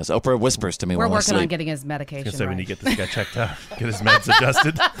up, she does. Oprah whispers to me We're while I working on sleep. getting his medication. So we right. need to get this guy checked out, get his meds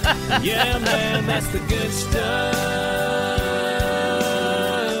adjusted. Yeah, man, that's the good stuff.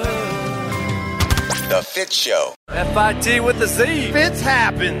 The Fitz Show. F-I-T with the Z. Fitz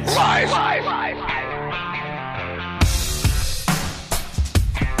happens. Live.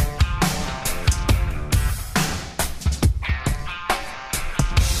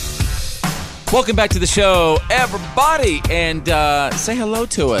 Welcome back to the show, everybody, and say hello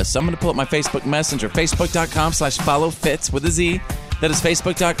to us. I'm going to pull up my Facebook Messenger, facebook.com/followfitz with a Z. That is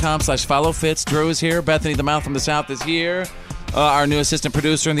facebook.com/followfitz. Drew is here. Bethany the Mouth from the South is here. Our new assistant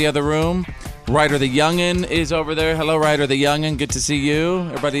producer in the other room. Ryder the Youngin is over there. Hello, Ryder the Youngin. Good to see you.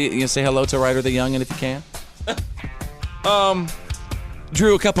 Everybody, you say hello to Ryder the Youngin if you can.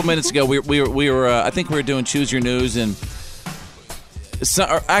 Drew, a couple minutes ago, we were I think we were doing Choose Your News, and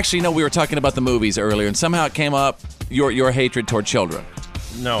we were talking about the movies earlier, and somehow it came up your hatred toward children.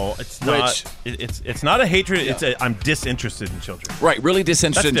 No, it's not. It's not a hatred. Yeah. I'm disinterested in children. Right, really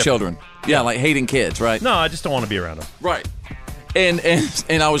disinterested in children. Yeah, like hating kids, right? No, I just don't want to be around them. Right. And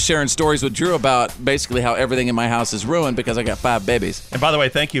I was sharing stories with Drew about basically how everything in my house is ruined because I got 5 babies. And by the way,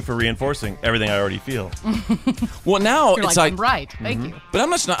 thank you for reinforcing everything I already feel. Well, now You're it's I'm right. Thank you. But I'm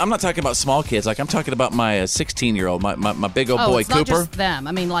not talking about small kids. Like I'm talking about my 16-year-old, my big old boy it's Cooper. Not just them.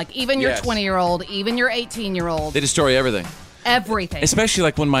 I mean, like even your 20-year-old, even your 18-year-old. They destroy everything. Everything. Especially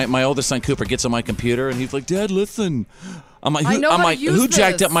like when my oldest son Cooper gets on my computer and he's like, "Dad, listen." I'm like, who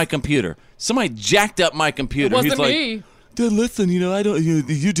jacked up my computer? Somebody jacked up my computer. It wasn't he's like, me. Dad, listen, I don't.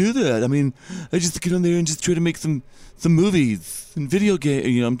 You do that. I mean, I just get on there and just try to make some movies and video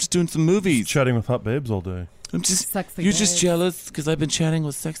game. I'm just doing some movies. Chatting with hot babes all day. I'm just. Sexy you're babes. just jealous because I've been chatting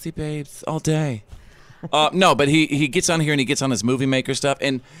with sexy babes all day. No, but he gets on here and he gets on his movie maker stuff,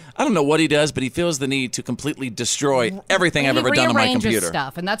 and I don't know what he does, but he feels the need to completely destroy everything I've ever done on my rearranges computer.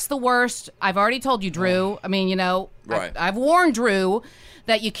 Stuff, and that's the worst. I've already told you, Drew. I mean, Right. I've warned Drew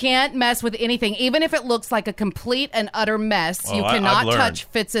that you can't mess with anything, even if it looks like a complete and utter mess. Oh, you I've cannot learned. touch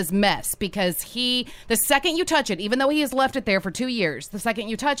Fitz's mess because the second you touch it, even though he has left it there for 2 years, the second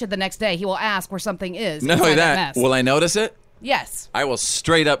you touch it the next day, he will ask where something is. Not only inside that, mess. will I notice it? Yes. I will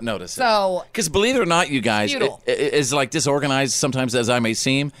straight up notice it. So, because believe it or not, you guys, as like disorganized sometimes as I may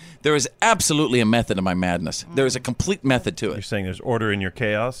seem, there is absolutely a method to my madness. There is a complete method to it. You're saying there's order in your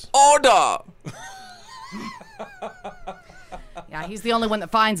chaos? Order! Yeah, he's the only one that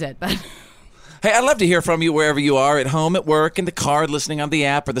finds it. But Hey, I'd love to hear from you wherever you are, at home, at work, in the car, listening on the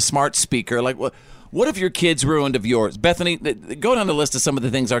app or the smart speaker. Like, what have your kids ruined of yours? Bethany, go down the list of some of the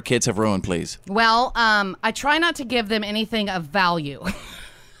things our kids have ruined, please. well, I try not to give them anything of value.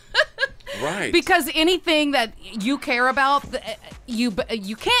 Right. Because anything that you care about, you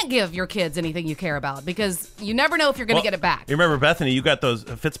can't give your kids anything you care about because you never know if you're going to get it back. You remember, Bethany, you got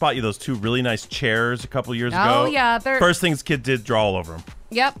Fitz bought you those 2 really nice chairs a couple years ago. Oh, yeah. First things kid did, draw all over them.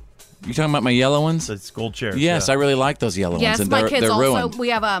 Yep. You talking about my yellow ones? It's gold chairs. Yes, yeah. I really like those yellow Yes, ones. And my kids they're also. ruined. We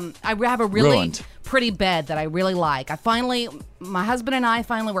have I have a really Ruined. pretty bed that I really like. My husband and I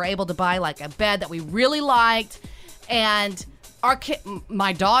finally were able to buy like a bed that we really liked, and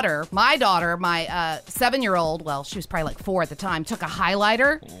my 7-year-old, well, she was probably like 4 at the time, took a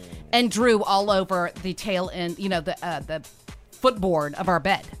highlighter and drew all over the tail end, the footboard of our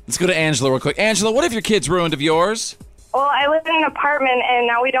bed. Let's go to Angela real quick. Angela, what have your kids ruined of yours? Well, I live in an apartment, and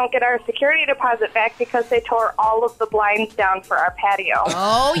now we don't get our security deposit back because they tore all of the blinds down for our patio.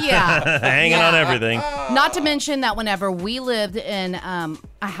 Oh, yeah. Hanging on everything. Not to mention that whenever we lived in a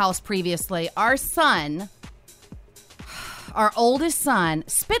house previously, our oldest son,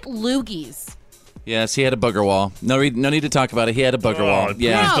 spit loogies. Yes, he had a booger wall. No need to talk about it. He had a booger wall.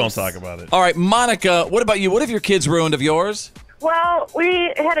 Yeah. Please don't talk about it. All right, Monica, what about you? What have your kids ruined of yours? Well,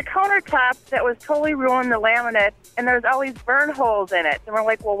 we had a countertop that was totally ruined, the laminate, and there's always burn holes in it. And we're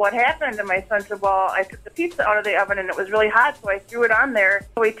like, well, what happened? And my son said, well, I took the pizza out of the oven, and it was really hot, so I threw it on there.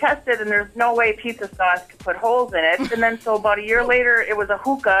 So we tested, and there's no way pizza sauce could put holes in it. And then so about a year later, it was a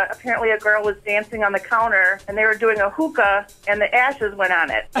hookah. Apparently a girl was dancing on the counter, and they were doing a hookah, and the ashes went on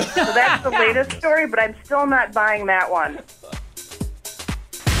it. So that's the latest story, but I'm still not buying that one.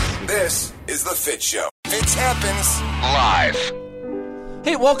 This is The Fitz Show. Fitz happens live.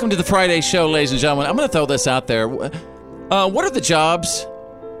 Hey, welcome to the Friday show, ladies and gentlemen. I'm going to throw this out there. What are the jobs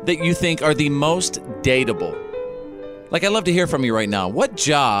that you think are the most dateable? Like, I'd love to hear from you right now. What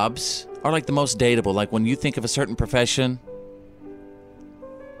jobs are like the most dateable? Like when you think of a certain profession.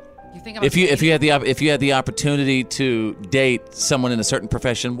 If you had the opportunity to date someone in a certain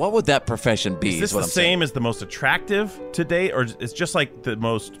profession, what would that profession be? Is this the same as the most attractive to date, or it's just like the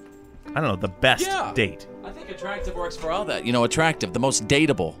most, I don't know, the best date? I think attractive works for all that. attractive, the most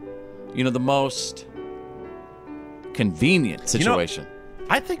dateable, the most convenient situation.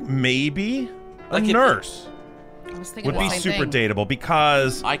 I think maybe a nurse would be super dateable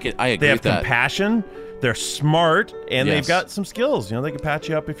because I agree they have with that. compassion, they're smart, and they've got some skills. They can patch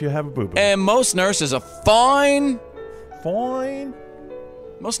you up if you have a boo-boo. And most nurses are fine.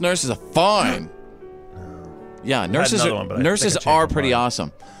 Most nurses are fine. Yeah, nurses are pretty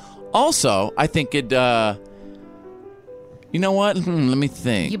awesome. Also, I think it. You know what? Let me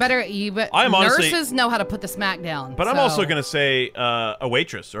think. Nurses know how to put the smack down. But I'm also going to say a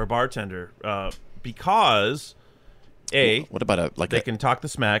waitress or a bartender because what about they can talk the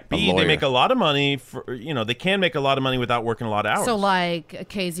smack. B, they make a lot of money they can make a lot of money without working a lot of hours. So like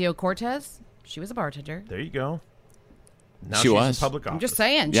Ocasio-Cortez, she was a bartender. There you go. Now she was in public office. I'm just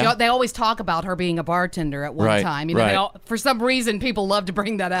saying. Yeah. They always talk about her being a bartender at one time. For some reason, people love to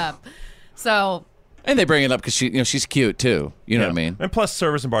bring that up. So. And they bring it up because she's cute too. You know what I mean? And plus,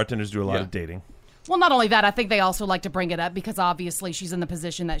 servers and bartenders do a lot of dating. Well, not only that, I think they also like to bring it up because obviously she's in the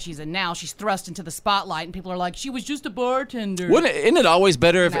position that she's in now. She's thrust into the spotlight, and people are like, she was just a bartender. Isn't it always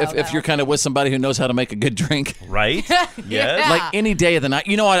better if you're kind of with somebody who knows how to make a good drink? Right? Yeah. Like any day of the night.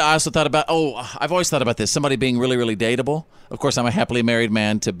 I also thought about, I've always thought about this, somebody being really, really dateable. Of course, I'm a happily married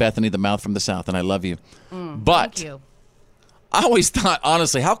man to Bethany the Mouth from the South, and I love you. But thank you. I always thought,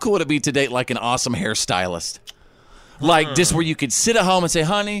 honestly, how cool would it be to date like an awesome hairstylist? Like just where you could sit at home and say,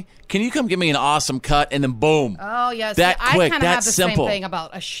 honey, can you come give me an awesome cut? And then boom. Oh, yes. That quick, I kind of have the simple. same thing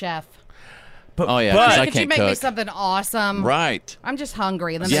about a chef. But I can't could you make me something awesome? Right. I'm just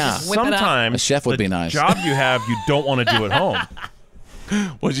hungry. And then they just whip it up. Sometimes a chef would be nice. The job you have, you don't want to do at home.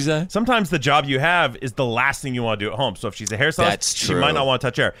 What'd you say? Sometimes the job you have is the last thing you want to do at home. So if she's a hairstylist, she might not want to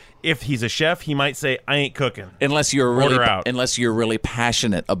touch hair. If he's a chef, he might say, I ain't cooking. Unless you're really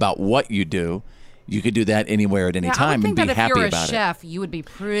passionate about what you do. You could do that anywhere at any time and be happy about it. I would think that if you're a chef, you would be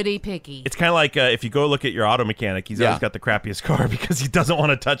pretty picky. It's kind of like if you go look at your auto mechanic, he's always got the crappiest car because he doesn't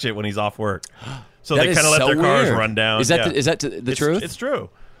want to touch it when he's off work. So they kind of let their cars run down. Is that the truth? It's true.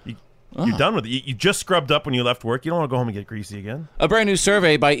 You're done with it. You just scrubbed up when you left work. You don't want to go home and get greasy again. A brand new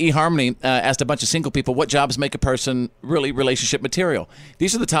survey by eHarmony asked a bunch of single people what jobs make a person really relationship material.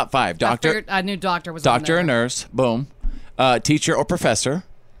 These are the top 5. I knew doctor was doctor on or nurse, boom. Teacher or professor.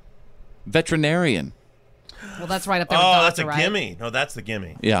 Veterinarian. Well, that's right up there with doctor, that's a gimme. No, that's the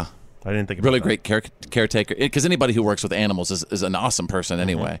gimme. Yeah. I didn't think about really that. Great caretaker. Because anybody who works with animals is an awesome person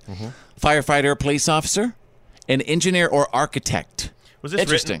anyway. Firefighter or police officer. An engineer or architect. Was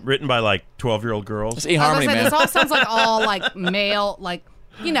this written by like 12-year-old girls? It's eHarmony, man. This all sounds like all like male, like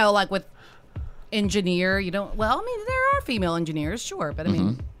like with engineer. There are female engineers, sure, but I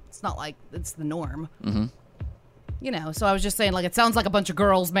mean, it's not like it's the norm. So I was just saying, like, it sounds like a bunch of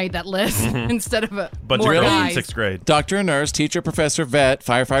girls made that list insteed of bunch more of girls guys. in 6th grade. Doctor or nurse, teacher, professor, vet,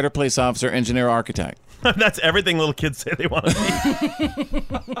 firefighter, police officer, engineer, or architect. That's everything little kids say they want to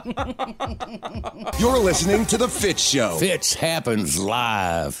be. You're listening to The Fitz Show. Fitz happens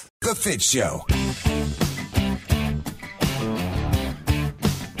live. The Fitz Show.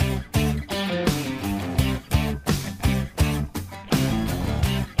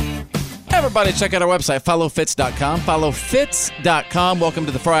 Everybody, check out our website, followfitz.com. Followfitz.com. Welcome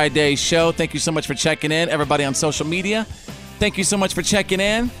to the Friday show. Thank you so much for checking in. Everybody on social media, thank you so much for checking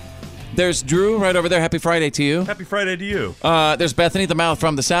in. There's Drew right over there. Happy Friday to you. Happy Friday to you. There's Bethany, the mouth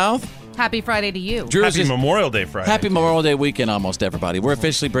from the south. Happy Friday to you. Drew's Happy Memorial Day Friday. Happy Memorial Day weekend, almost everybody. We're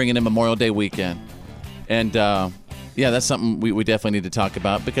officially bringing in Memorial Day weekend. And, yeah, that's something we definitely need to talk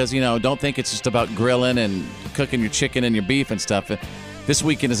about because, don't think it's just about grilling and cooking your chicken and your beef and stuff. This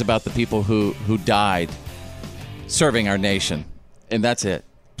weekend is about the people who died serving our nation. And that's it.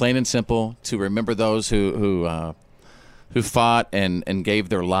 Plain and simple, to remember those who fought and gave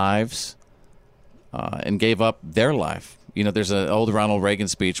their lives and gave up their life. There's an old Ronald Reagan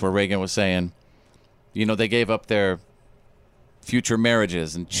speech where Reagan was saying, they gave up their future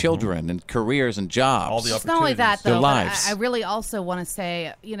marriages and children and careers and jobs. All the opportunities. It's not only that, though, their lives. I really also want to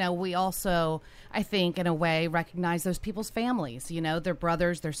say, we also, I think, in a way, recognize those people's families, their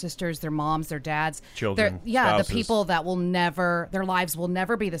brothers, their sisters, their moms, their dads. Children, the spouses. people that their lives will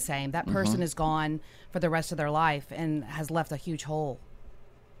never be the same. That person is gone for the rest of their life and has left a huge hole.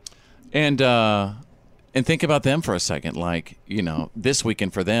 And think about them for a second. Like, this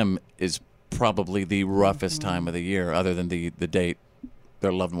weekend for them is probably the roughest time of the year, other than the date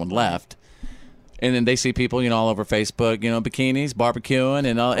their loved one left. And then they see people, all over Facebook, bikinis, barbecuing,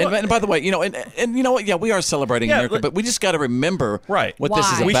 and all. And by the way, and you know what? Yeah, we are celebrating America, but we just got to remember what this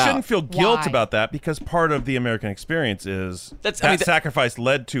is about. We shouldn't feel guilt about that because part of the American experience is that sacrifice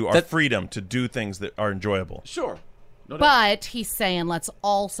led to our freedom to do things that are enjoyable. Sure. But he's saying let's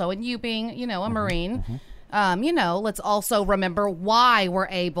also, and you being, a Marine, let's also remember why we're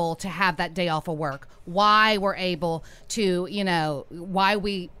able to have that day off of work, why we're able to, why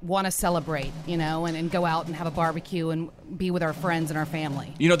we want to celebrate, and go out and have a barbecue and be with our friends and our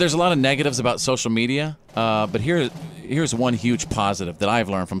family. There's a lot of negatives about social media, but here's one huge positive that I've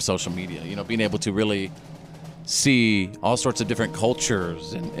learned from social media, being able to really see all sorts of different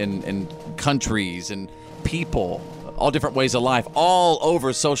cultures and countries and people, all different ways of life, all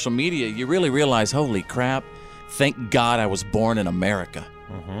over social media. You really realize, holy crap, thank God I was born in America.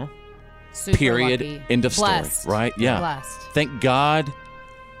 Super period. Lucky. End of Blessed. story. Right? Yeah. Blessed. Thank God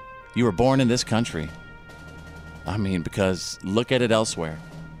you were born in this country. I mean, because look at it elsewhere.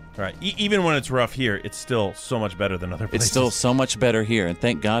 Right. Even when it's rough here, it's still so much better than other places. It's still so much better here, and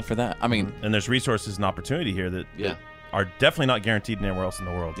thank God for that. I mean, and there's resources and opportunity here that are definitely not guaranteed anywhere else in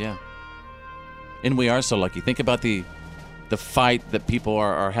the world. Yeah. And we are so lucky. Think about the fight that people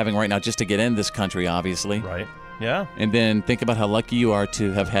are having right now just to get in this country, obviously. Right. Yeah. And then think about how lucky you are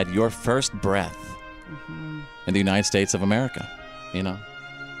to have had your first breath in the United States of America,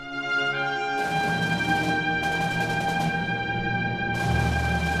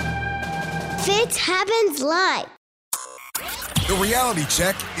 Fitz happens live. The reality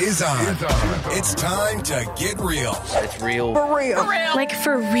check is on. It's time to get real. It's real. For real. Like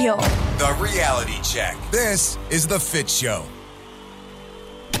for real. The reality check. This is The Fitz Show.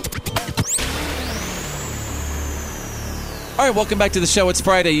 All right, welcome back to the show. It's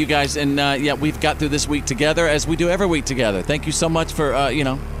Friday, you guys, and we've got through this week together as we do every week together. Thank you so much for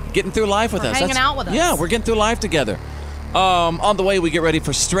getting through life with us. Hanging out with us. Yeah, we're getting through life together. On the way, we get ready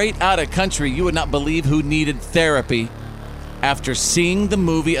for Straight Outta Country. You would not believe who needed therapy after seeing the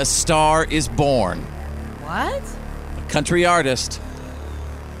movie A Star Is Born. What? A country artist.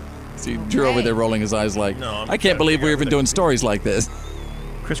 See Drew over there rolling his eyes like, I can't believe we're even doing stories like this.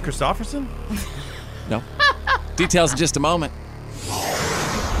 Chris Christopherson? No. Details in just a moment.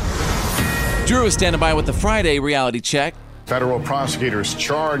 Drew is standing by with the Friday reality check. Federal prosecutors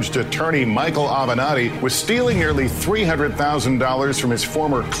charged attorney Michael Avenatti with stealing nearly $300,000 from his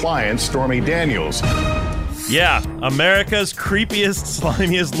former client, Stormy Daniels. Yeah, America's creepiest,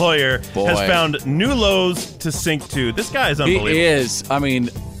 slimiest lawyer has found new lows to sink to. This guy is unbelievable. He is. I mean,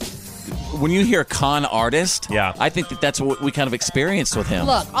 when you hear con artist, I think that's what we kind of experienced with him.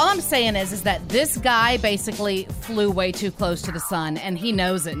 Look, all I'm saying is that this guy basically flew way too close to the sun, and he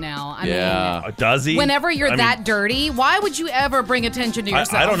knows it now. I mean, does he? Whenever you're dirty, why would you ever bring attention to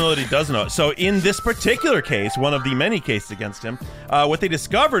yourself? I don't know that he does know. So in this particular case, one of the many cases against him, what they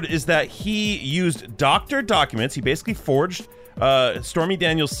discovered is that he used doctored documents. He basically forged Stormy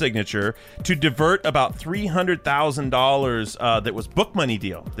Daniels' signature to divert about $300,000 that was book money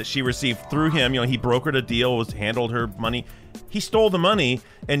deal that she received through him. He brokered a deal, handled her money. He stole the money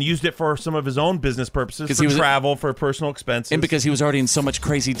and used it for some of his own business purposes, for travel, for personal expenses. And because he was already in so much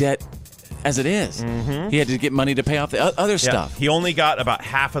crazy debt as it is. He had to get money to pay off the other stuff. He only got about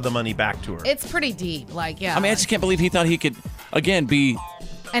half of the money back to her. It's pretty deep. I mean, I just can't believe he thought he could, again, be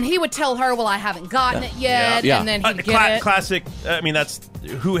And he would tell her, well, I haven't gotten it yet, and then he'd get it. Classic, I mean, that's,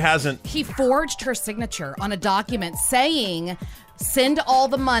 who hasn't? He forged her signature on a document saying, send all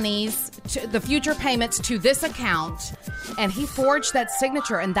the monies, the future payments to this account, and he forged that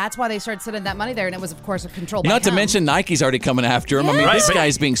signature, and that's why they started sending that money there, and it was, of course, controlled by him. Not to mention Nike's already coming after him. I mean, this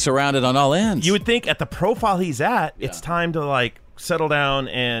guy's being surrounded on all ends. You would think at the profile he's at, it's time to, like, settle down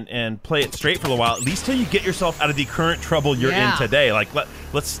and play it straight for a little while, at least till you get yourself out of the current trouble you're in today. Like,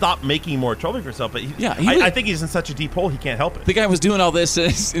 let's stop making more trouble for yourself. But I think he's in such a deep hole, he can't help it. The guy was doing all this,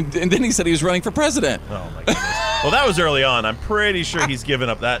 and then he said he was running for president. Oh, my goodness. Well, that was early on. I'm pretty sure he's given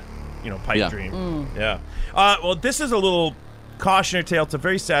up that, pipe dream. Yeah. Well, this is a little cautionary tale. It's a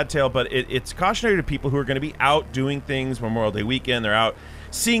very sad tale, but it's cautionary to people who are going to be out doing things Memorial Day weekend. They're out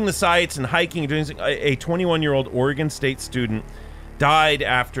seeing the sights and hiking and doing things. A 21-year-old Oregon State student died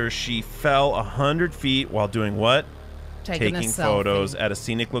after she fell 100 feet while doing what? Taking photos at a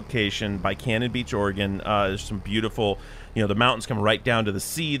scenic location by Cannon Beach, Oregon. There's some beautiful, the mountains come right down to the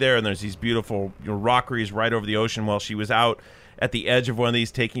sea there, and there's these beautiful rockeries right over the ocean. While she was out at the edge of one of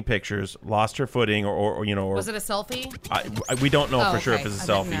these taking pictures, lost her footing, or was it a selfie? We don't know for sure if it's a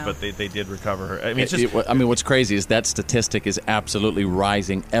selfie, but they did recover her. I mean, it's just, what's crazy is that statistic is absolutely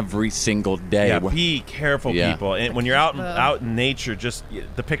rising every single day. Yeah, be careful, people. And when you're out in nature, just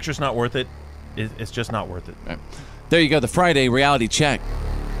the picture's not worth it. It's just not worth it. Right. There you go, the Friday reality check.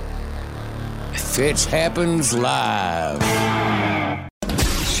 Fitz happens live.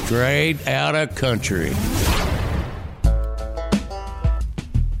 Straight out of country.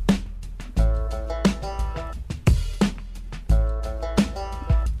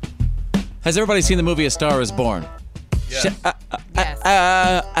 Has everybody seen the movie A Star Is Born? Yes.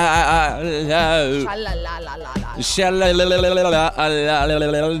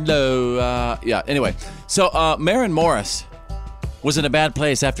 Yeah, anyway. So, Maren Morris was in a bad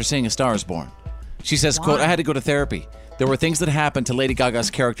place after seeing A Star Is Born. She says, quote, I had to go to therapy. There were things that happened to Lady Gaga's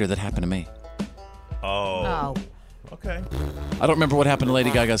character that happened to me. Oh. Okay. I don't remember what happened to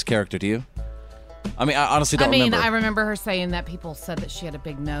Lady Gaga's character. Do you? I mean, I honestly don't remember. I remember her saying that people said that she had a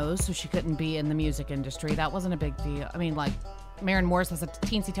big nose, so she couldn't be in the music industry. That wasn't a big deal. I mean, like, Maren Morris has a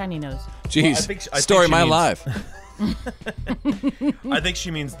teensy tiny nose. Jeez, story of my life. I think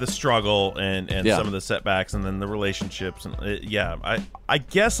she means the struggle and some of the setbacks and then the relationships. And I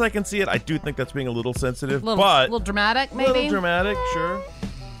guess I can see it. I do think that's being a little sensitive, but a little dramatic, maybe. A little dramatic, sure.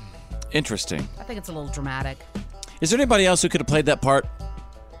 Interesting. I think it's a little dramatic. Is there anybody else who could have played that part?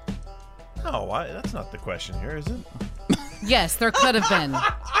 No, that's not the question here, is it? Yes, there could have been.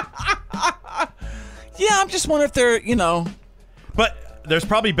 Yeah, I'm just wondering if they're, But there's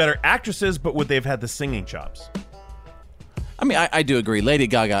probably better actresses, but would they have had the singing chops? I mean, I do agree. Lady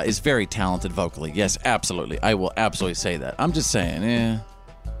Gaga is very talented vocally. Yes, absolutely. I will absolutely say that. I'm just saying,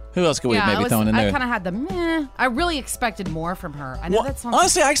 who else could we maybe throw in there? I kind of had the meh. I really expected more from her. I know that sounds...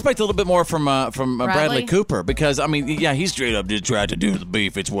 Honestly, I expect a little bit more from Bradley Cooper because, I mean, he straight up just tried to do the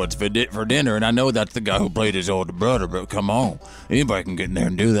beef. It's what's for dinner, and I know that's the guy who played his older brother, but come on. Anybody can get in there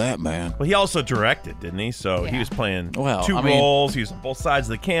and do that, man. Well, he also directed, didn't he? So he was playing two roles. He was on both sides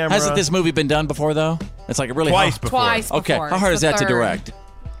of the camera. Hasn't this movie been done before, though? It's like a really Twice before. Okay, how hard is that to direct?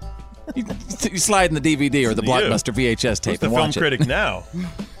 You slide in the DVD or the Blockbuster VHS tape and watch it. Who's the film critic now?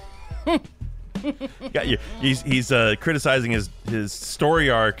 He's criticizing his story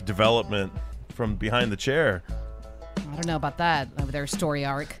arc development from behind the chair. I don't know about that over there, story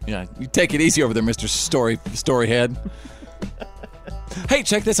arc. Yeah, you take it easy over there, Mr. Story Head. Hey,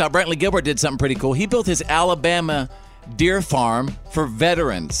 check this out. Brantley Gilbert did something pretty cool. He built his Alabama deer farm for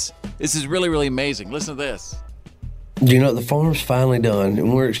veterans. This is really, really amazing. Listen to this. The farm's finally done,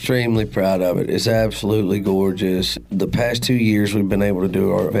 and we're extremely proud of it. It's absolutely gorgeous. The past 2 years, we've been able to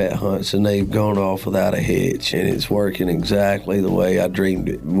do our vet hunts, and they've gone off without a hitch, and it's working exactly the way I dreamed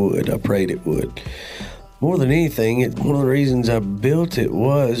it would. I prayed it would. More than anything, one of the reasons I built it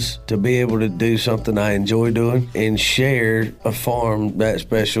was to be able to do something I enjoy doing and share a farm that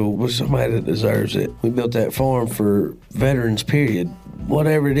special with somebody that deserves it. We built that farm for veterans, period.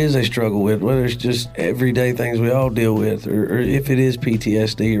 Whatever it is they struggle with, whether it's just everyday things we all deal with, or if it is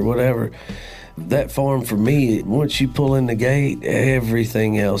PTSD or whatever, that farm for me, once you pull in the gate,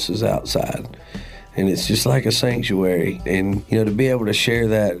 everything else is outside. And it's just like a sanctuary. And, to be able to share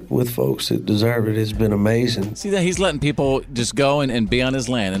that with folks that deserve it has been amazing. See that he's letting people just go and be on his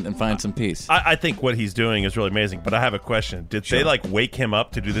land and find some peace. I think what he's doing is really amazing, but I have a question. Did they, wake him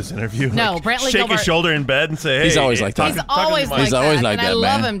up to do this interview? No, Brantley Shake his shoulder in bed and say, hey. He's always like that. He's always like that, I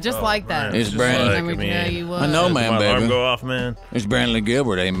love him just like that. It's Brantley. I know, man, baby. Alarm go off, man. It's Brantley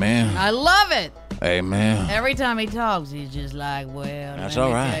Gilbert, man. I love it. Amen. Every time he talks, he's just like, well, That's let all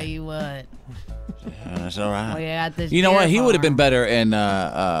me right. tell you what. Yeah, that's all right. We got this You know what? deer He would have farm. been better in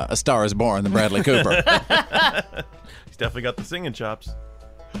A Star Is Born than Bradley Cooper. He's definitely got the singing chops.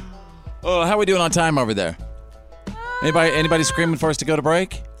 Oh, how are we doing on time over there? Anybody screaming for us to go to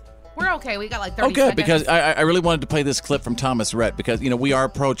break? We're okay. We got like 30 Oh, good, seconds. because I really wanted to play this clip from Thomas Rhett because, we are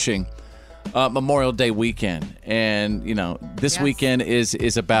approaching Memorial Day weekend. And, this weekend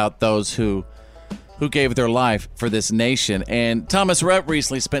is about those who gave their life for this nation. And Thomas Rhett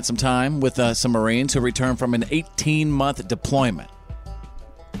recently spent some time with some Marines who returned from an 18-month deployment.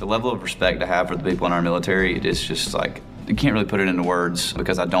 The level of respect I have for the people in our military, it's just like, you can't really put it into words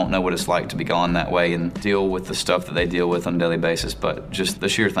because I don't know what it's like to be gone that way and deal with the stuff that they deal with on a daily basis. But just the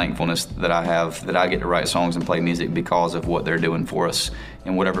sheer thankfulness that I have that I get to write songs and play music because of what they're doing for us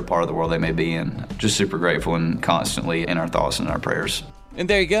in whatever part of the world they may be in. Just super grateful and constantly in our thoughts and our prayers. And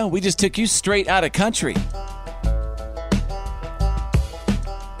there you go. We just took you straight out of country.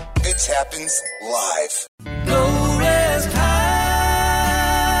 Fitz happens live. Go rest high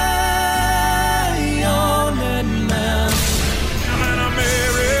on that mountain. I'm an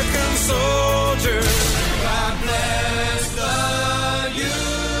American soldier. God bless the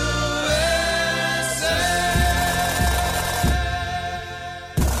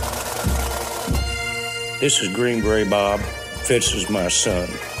USA. This is Green Beret Bob. Fitz is my son.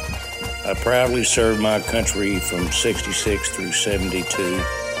 I proudly served my country from 66 through 72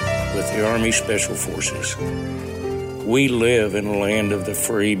 with the Army Special Forces. We live in a land of the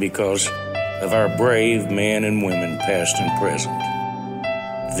free because of our brave men and women, past and present.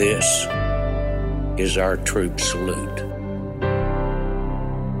 This is our troop salute.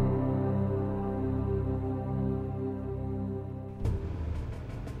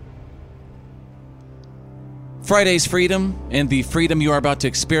 Friday's freedom and the freedom you are about to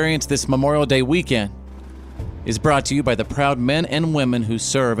experience this Memorial Day weekend is brought to you by the proud men and women who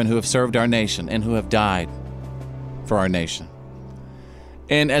serve and who have served our nation and who have died for our nation.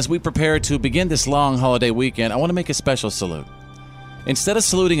 And as we prepare to begin this long holiday weekend, I want to make a special salute. Instead of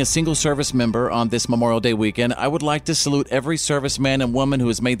saluting a single service member on this Memorial Day weekend, I would like to salute every serviceman and woman who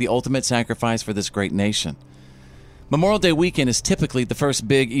has made the ultimate sacrifice for this great nation. Memorial Day weekend is typically the first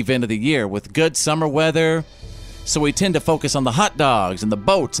big event of the year with good summer weather, so we tend to focus on the hot dogs and the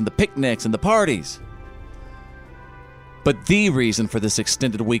boats and the picnics and the parties. But the reason for this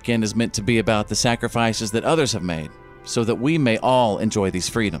extended weekend is meant to be about the sacrifices that others have made so that we may all enjoy these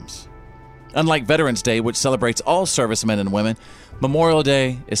freedoms. Unlike Veterans Day, which celebrates all servicemen and women, Memorial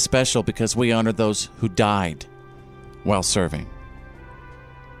Day is special because we honor those who died while serving.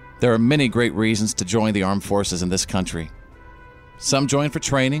 There are many great reasons to join the armed forces in this country. Some join for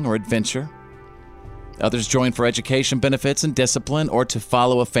training or adventure. Others join for education benefits and discipline or to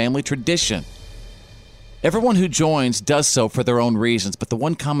follow a family tradition. Everyone who joins does so for their own reasons, but the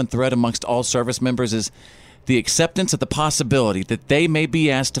one common thread amongst all service members is the acceptance of the possibility that they may be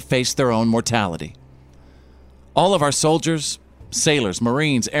asked to face their own mortality. All of our soldiers, sailors,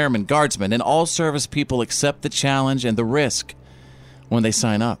 Marines, airmen, guardsmen, and all service people accept the challenge and the risk when they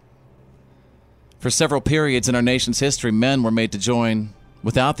sign up. For several periods in our nation's history, men were made to join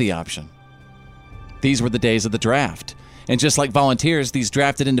without the option. These were the days of the draft. And just like volunteers, these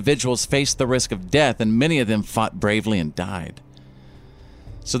drafted individuals faced the risk of death, and many of them fought bravely and died.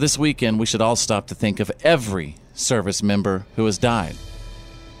 So this weekend, we should all stop to think of every service member who has died.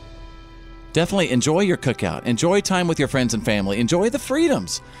 Definitely enjoy your cookout. Enjoy time with your friends and family. Enjoy the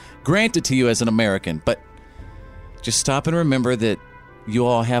freedoms granted to you as an American. But just stop and remember that you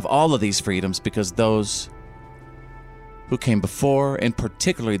all have all of these freedoms because those who came before, and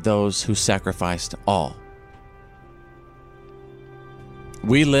particularly those who sacrificed all.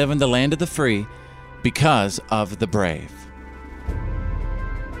 We live in the land of the free because of the brave.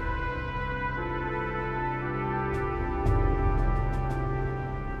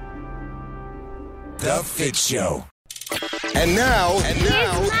 The Fitz Show. And now,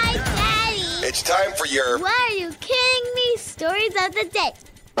 Here's my daddy. it's time for your Why are you kidding me? Stories of the day.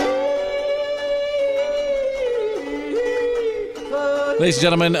 Ladies and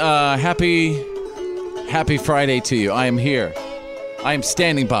gentlemen, happy Friday to you. I am here. I am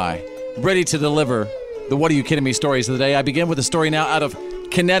standing by, ready to deliver the What Are You Kidding Me stories of the day. I begin with a story now out of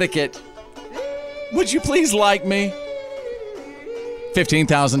Connecticut. Would you please like me?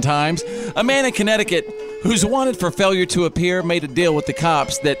 15,000 times. A man in Connecticut who's wanted for failure to appear made a deal with the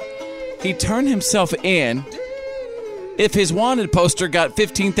cops that he'd turn himself in if his wanted poster got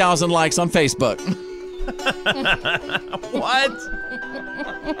 15,000 likes on Facebook. What?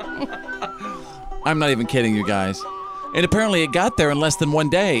 I'm not even kidding you guys. And apparently it got there in less than 1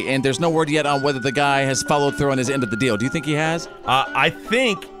 day, and there's no word yet on whether the guy has followed through on his end of the deal. Do you think he has? I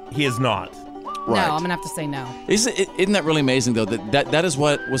think he is not. Right. No, I'm going to have to say no. Isn't that really amazing, though, that is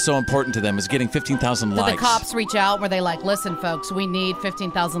what was so important to them, is getting 15,000 Did likes? the cops reach out? Were they like, listen, folks, we need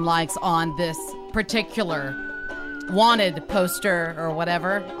 15,000 likes on this particular wanted poster or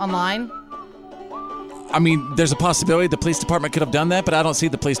whatever online? I mean, there's a possibility the police department could have done that, but I don't see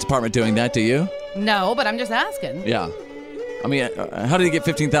the police department doing that, do you? No, but I'm just asking. Yeah. I mean, how did he get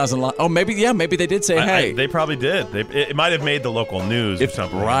 15,000 likes? Oh, maybe they did say, hey. They probably did. It might have made the local news or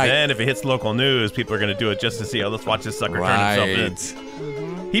something. Right. And then if it hits local news, people are going to do it just to see, let's watch this sucker turn himself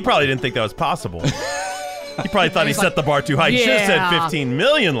in. He probably didn't think that was possible. He probably thought he set the bar too high. He should have said 15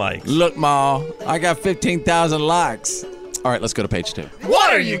 million likes. Look, Ma, I got 15,000 likes. All right, let's go to page 2.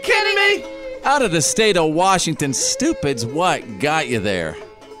 What, are you kidding me? Out of the state of Washington, stupids, what got you there?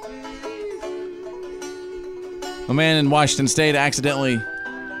 A man in Washington State accidentally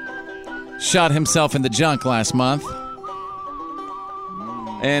shot himself in the junk last month.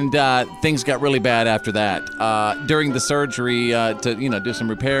 And things got really bad after that. During the surgery to do some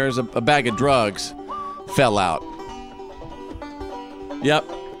repairs, a bag of drugs fell out. Yep.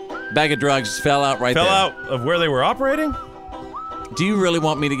 Bag of drugs fell out right there. Fell out of where they were operating? Do you really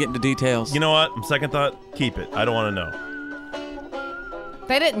want me to get into details? You know what? Second thought, keep it. I don't want to know.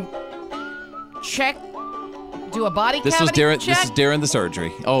 They didn't check, do a body This is cavity during the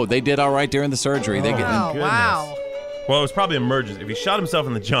surgery. Oh, they did all right during the surgery. Wow. Well, it was probably emergency. If he shot himself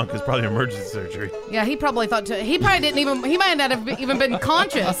in the junk, it was probably emergency surgery. Yeah, he probably thought he might not have even been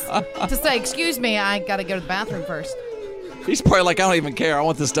conscious to say, excuse me, I got to go to the bathroom first. He's probably like, I don't even care. I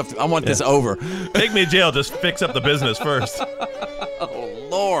want this this over. Take me to jail. Just fix up the business first. Oh,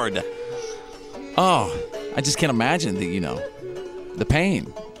 Lord. Oh, I just can't imagine the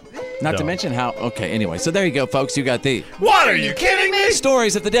pain. Not to mention how, okay, anyway. So there you go, folks. You got the What, are you kidding me?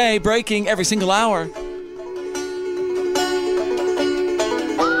 Stories of the day breaking every single hour.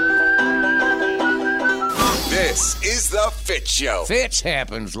 This is the Fitz Show. Fitz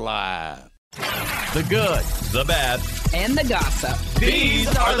happens live. The good, the bad, and the gossip. These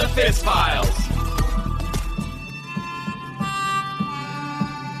are the Fitz Files.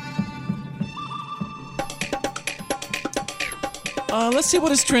 Let's see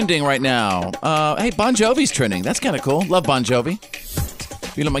what is trending right now. Hey, Bon Jovi's trending. That's kind of cool. Love Bon Jovi.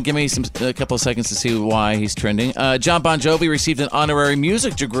 If you don't mind, give me a couple of seconds to see why he's trending. John Bon Jovi received an honorary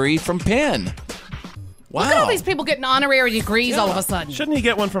music degree from Penn. Wow. Look at all these people getting honorary degrees all of a sudden. Shouldn't he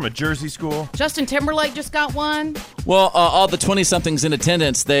get one from a Jersey school? Justin Timberlake just got one. Well, all the 20-somethings in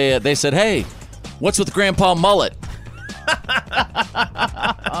attendance, they said, hey, what's with Grandpa Mullet?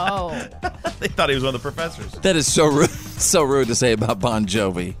 Oh. They thought he was one of the professors. That is so rude to say about Bon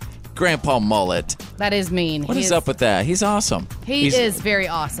Jovi. Grandpa Mullet. That is mean. What is up with that? He's awesome. He is very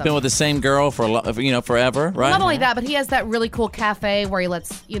awesome. Been with the same girl for forever, right? Well, not only that, but he has that really cool cafe where he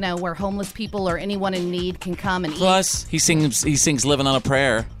lets where homeless people or anyone in need can come and eat. Plus, he sings "Living on a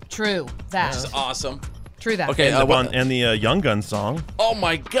Prayer." True, that is awesome. True that. Okay, and the Young Guns song. Oh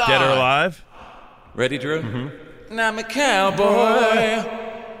my God! Dead or Alive. Ready, Drew? Mm-hmm. I'm a cowboy.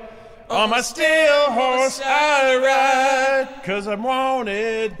 On my steel horse I ride, 'cause I'm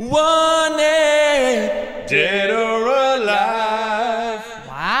wanted, dead or alive.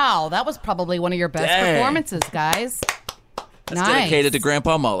 Wow, that was probably one of your best performances, guys. That's dedicated to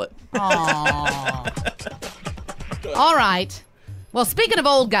Grandpa Mullet. Aww. All right. Well, speaking of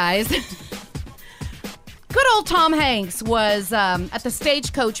old guys, good old Tom Hanks was at the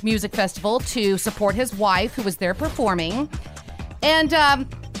Stagecoach Music Festival to support his wife, who was there performing. And,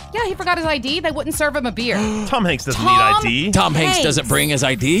 yeah, he forgot his ID. They wouldn't serve him a beer. Tom Hanks doesn't need ID. Tom Hanks doesn't bring his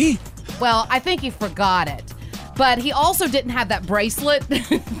ID? Well, I think he forgot it. But he also didn't have that bracelet,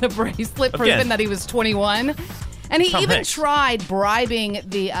 the bracelet proving that he was 21. And he even tried bribing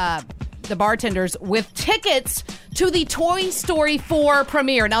the bartenders with tickets to the Toy Story 4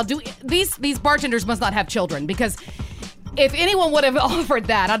 premiere. Now, these bartenders must not have children, because if anyone would have offered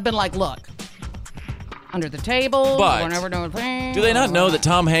that, I'd been like, look, under the table, but we're never doing things. Do they not know that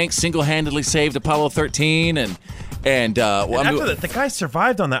Tom Hanks single-handedly saved Apollo 13 and after that, the guy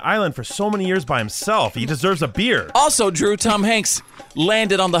survived on that island for so many years by himself. He deserves a beer. Also, Drew, Tom Hanks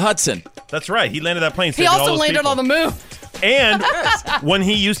landed on the Hudson. That's right. He landed that plane. He also landed on the moon. And when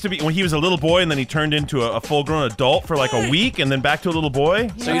he was a little boy and then he turned into a full-grown adult for like a week and then back to a little boy.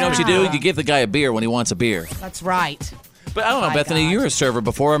 So you know what you do? You give the guy a beer when he wants a beer. That's right. But I don't know, Bethany, you were a server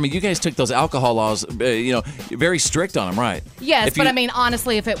before. I mean, you guys took those alcohol laws, very strict on them, right? Yes, but I mean,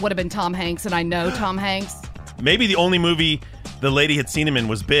 honestly, if it would have been Tom Hanks, and I know Tom Hanks. Maybe the only movie the lady had seen him and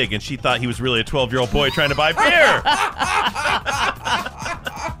was big, and she thought he was really a 12-year-old boy trying to buy beer.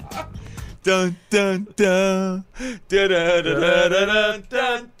 Dun dun dun dun dun dun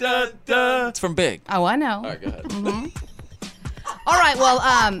dun dun dun. It's from Big. Oh, I know. All right, go ahead. Mm-hmm. All right, well,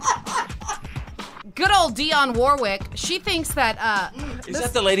 good old Dionne Warwick. She thinks that Is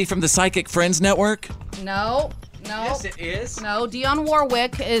that the lady from the Psychic Friends Network? No. Yes, it is. No, Dionne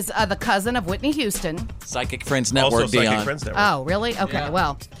Warwick is the cousin of Whitney Houston. Psychic Friends Network, Also Psychic Dionne. Friends Network. Oh, really? Okay, Yeah.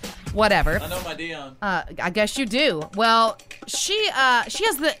 well, whatever. I know my Dionne. I guess you do. Well, she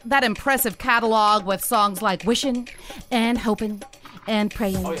has that impressive catalog with songs like Wishing and Hoping and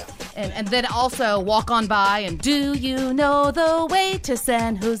Praying. Oh, yeah. And then also Walk On By and Do You Know the Way to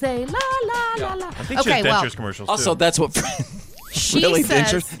San Jose? La, la, la, la. I think she has dentures commercials, too. Also, that's what really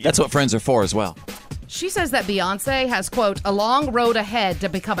says- dentures? That's what Friends are for as well. She says that Beyonce has, quote, a long road ahead to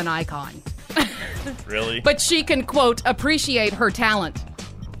become an icon. Really? But she can, quote, appreciate her talent.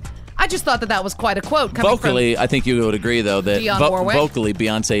 I just thought that was quite a quote. Coming Vocally, I think you would agree, though, that Dionne Warwick? vocally,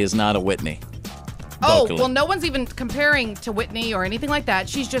 Beyonce is not a Whitney. Oh, Vocally. well, no one's even comparing to Whitney or anything like that.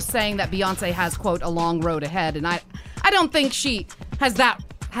 She's just saying that Beyonce has, quote, a long road ahead. And I don't think she has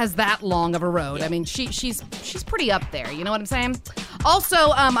that long of a road. I mean, she's pretty up there. You know what I'm saying? Also,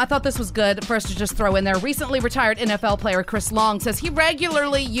 I thought this was good for us to just throw in there. Recently retired NFL player Chris Long says he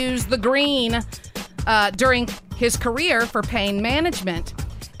regularly used the green during his career for pain management.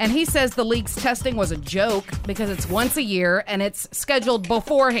 And he says the league's testing was a joke because it's once a year and it's scheduled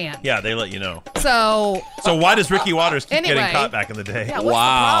beforehand. Yeah, they let you know. So why does Ricky Waters keep Anyway. getting caught back in the day? Yeah, what's the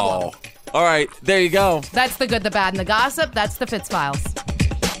problem? All right, there you go. That's the good, the bad, and the gossip. That's the Fitz Files.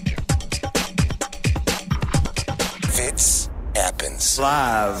 Fitz happens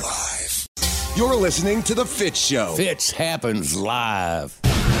live. You're listening to The Fitz Show. Fitz happens live.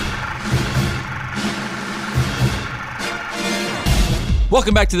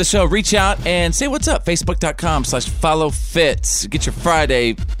 Welcome back to the show. Reach out and say what's up. Facebook.com/followfitz. Get your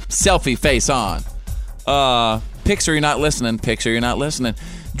Friday selfie face on. Picture you're not listening. Picture you're not listening.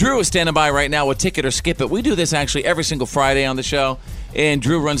 Drew is standing by right now with Ticket or Skip It. We do this actually every single Friday on the show. And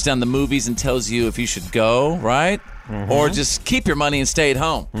Drew runs down the movies and tells you if you should go, right? Mm-hmm. Or just keep your money and stay at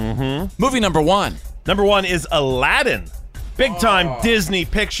home. Mm-hmm. Movie number one. Number one is Aladdin. Big time Disney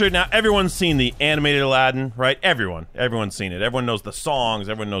picture. Now, everyone's seen the animated Aladdin, right? Everyone's seen it. Everyone knows the songs.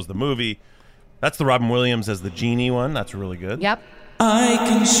 Everyone knows the movie. That's the Robin Williams as the genie one. That's really good. Yep. I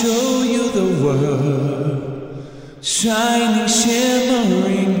can show you the world, shining,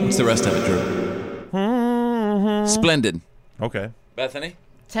 shimmering. What's the rest of it, Drew? Mm-hmm. Splendid. Okay. Bethany?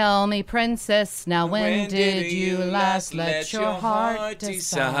 Tell me, princess, now when did you last let your heart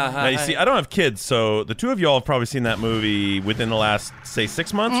decide? Now, you see, I don't have kids, so the two of y'all have probably seen that movie within the last, say,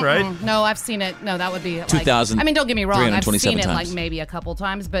 6 months, right? No, I've seen it. No, that would be like... 2,000. I mean, don't get me wrong. I've seen it 327 like times. maybe a couple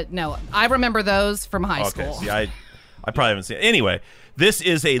times, but no. I remember those from high school. See, I probably haven't seen it. Anyway, this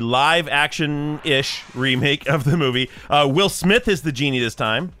is a live-action-ish remake of the movie. Will Smith is the genie this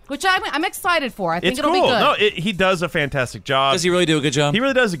time. Which I'm excited for. I think It's it'll cool. be good. No, he does a fantastic job. Does he really do a good job? He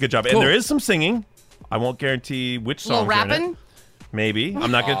really does a good job. Cool. And there is some singing. I won't guarantee which songs little are in rapping? it. Maybe.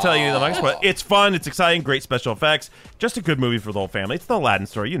 I'm not going to tell you. But it's fun. It's exciting. Great special effects. Just a good movie for the whole family. It's the Aladdin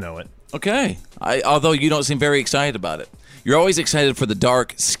story. You know it. Okay. Although you don't seem very excited about it. You're always excited for the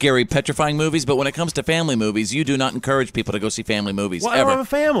dark, scary, petrifying movies, but when it comes to family movies, you do not encourage people to go see family movies, Well, ever. I don't have a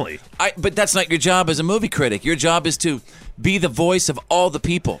family. But that's not your job as a movie critic. Your job is to be the voice of all the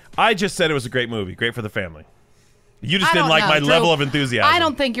people. I just said it was a great movie. Great for the family. You just I didn't don't like know, my Drew. level of enthusiasm. I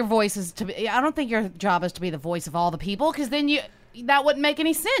don't think your voice is to be. I don't think your job is to be the voice of all the people, because then that wouldn't make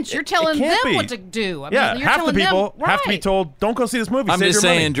any sense. You're telling them can't be. what to do. I Yeah, mean, you're half the telling them- people have to be right. told, don't go see this movie. I'm Save just your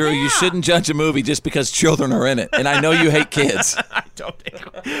saying, money. Drew, you shouldn't judge a movie just because children are in it. And I know you hate kids.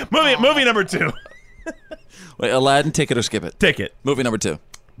 Movie number two. Wait, Aladdin, Ticket or Skip It? Ticket. Movie number two.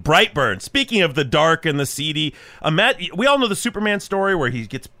 Brightburn. Speaking of the dark and the seedy, we all know the Superman story where he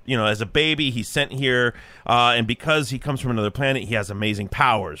gets, as a baby, he's sent here, and because he comes from another planet, he has amazing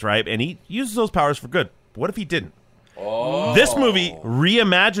powers, right? And he uses those powers for good. What if he didn't? Oh. This movie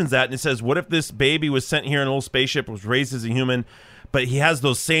reimagines that, and it says, what if this baby was sent here in a little spaceship, was raised as a human, but he has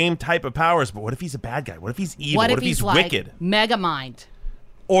those same type of powers, but what if he's a bad guy? What if he's evil? What if he's like wicked? Megamind?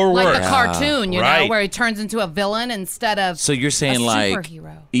 Or like worse. the cartoon, you know, Right. where he turns into a villain instead of So you're saying a like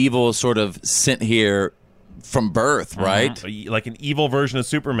superhero. evil sort of sent here from birth, right? Like an evil version of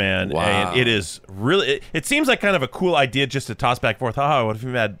Superman. Wow. And it is really, it seems like kind of a cool idea just to toss back and forth. What if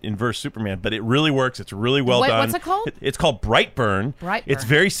we had inverse Superman? But it really works. It's really well done. What's it called? It's called Brightburn. It's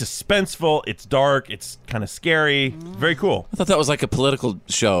very suspenseful. It's dark. It's kind of scary. Very cool. I thought that was like a political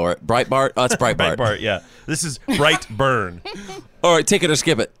show. Or Breitbart? Oh, it's Breitbart. Breitbart, yeah. This is Brightburn. All right, take it or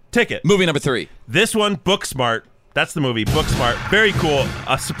skip it. Take it. Movie number 3. This one, Booksmart. That's the movie, Booksmart. Very cool.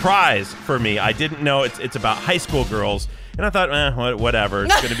 A surprise for me. I didn't know it's about high school girls, and I thought, whatever.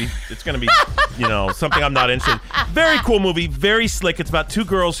 It's gonna be, something I'm not interested in. Very cool movie. Very slick. It's about 2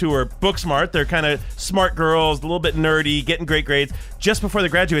 girls who are book smart. They're kind of smart girls, a little bit nerdy, getting great grades. Just before they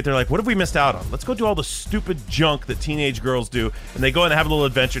graduate, they're like, "What have we missed out on? Let's go do all the stupid junk that teenage girls do." And they go and have a little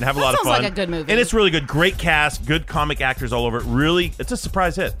adventure and have a lot of fun. Sounds like a good movie. And it's really good. Great cast, good comic actors all over it. Really, it's a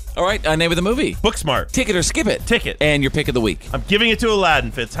surprise hit. All right, name of the movie. Booksmart. Take it or skip it. Take it. And your pick of the week. I'm giving it to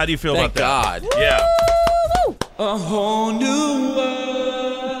Aladdin, Fitz. How do you feel Thank about that? God. Yeah. A whole new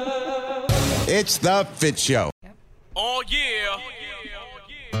world. It's the Fitz Show. Oh, yeah.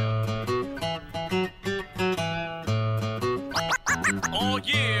 Oh,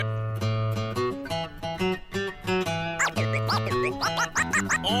 yeah.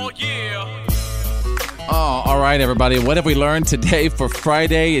 Oh, yeah. Oh, all right, everybody. What have we learned today for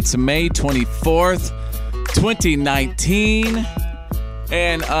Friday? It's May 24th, 2019.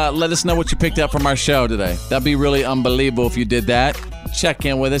 And let us know what you picked up from our show today. That'd be really unbelievable if you did that. Check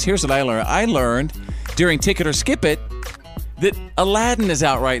in with us. Here's what I learned. I learned during Tick It or Skip It that Aladdin is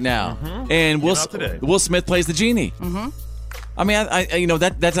out right now. And Will Smith plays the genie. I mean,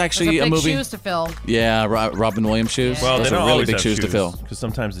 that's actually Those are a big movie. shoes to fill. Yeah, Robin Williams shoes. Yeah. Well, Those they don't are really always big have shoes to fill. because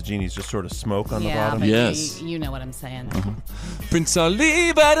sometimes the genies just sort of smoke on the Yeah, bottom. but Yes. you know what I'm saying. Prince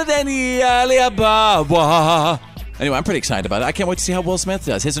Ali Badadani Alibaba. Anyway, I'm pretty excited about it. I can't wait to see how Will Smith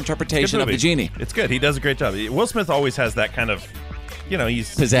does. His interpretation of the genie. It's good. He does a great job. Will Smith always has that kind of,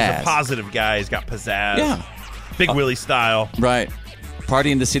 he's Pizzazz. a positive guy. He's got pizzazz. Yeah. Big Willie style. Right.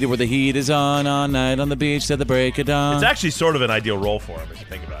 Party in the city where the heat is on all night on the beach till the break of dawn. It's actually sort of an ideal role for him if you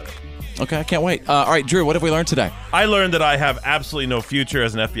think about it. Okay, I can't wait. All right, Drew, what have we learned today? I learned that I have absolutely no future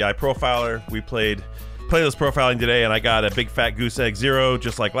as an FBI profiler. We played playlist profiling today, and I got a big fat goose egg 0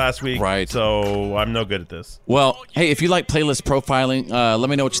 just like last week. Right. So I'm no good at this. Well, hey, if you like playlist profiling, let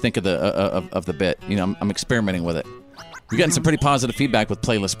me know what you think of the bit. I'm experimenting with it. We've gotten some pretty positive feedback with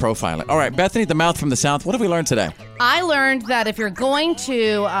playlist profiling. All right, Bethany, the mouth from the South, what have we learned today? I learned that if you're going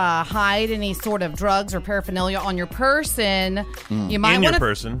to hide any sort of drugs or paraphernalia on your person, you might In want your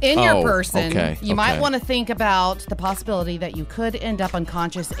person. In your person, okay, you might want to think about the possibility that you could end up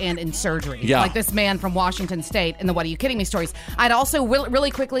unconscious and in surgery, Yeah. like this man from Washington State in the "What Are You Kidding Me" stories. I'd also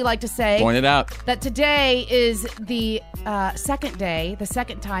really quickly like to say Point it out. that today is the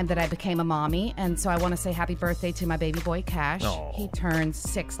second time that I became a mommy, and so I want to say happy birthday to my baby boy Cash. Aw. He turns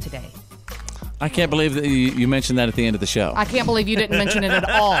 6 today. I can't believe that you mentioned that at the end of the show. I can't believe you didn't mention it at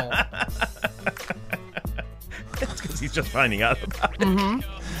all. It's because he's just finding out about it.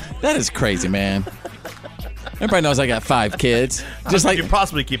 That is crazy, man. Everybody knows I got 5 kids. Just like you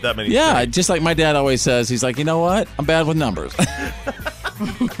possibly keep that many. Yeah, straight? just like my dad always says. He's like, you know what? I'm bad with numbers.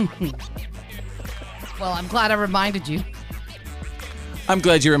 Well, I'm glad I reminded you. I'm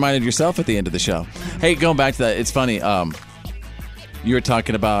glad you reminded yourself at the end of the show. Hey, going back to that, it's funny. You were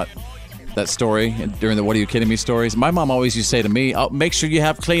talking about that story during the "What Are You Kidding Me" stories. My mom always used to say to me, "Oh, make sure you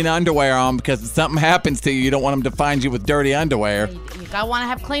have clean underwear on because if something happens to you, you don't want them to find you with dirty underwear." You gotta want to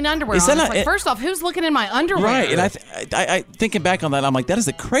have clean underwear Is on. that It's not- like, first off, who's looking in my underwear? Right, and I thinking back on that, I'm like, that is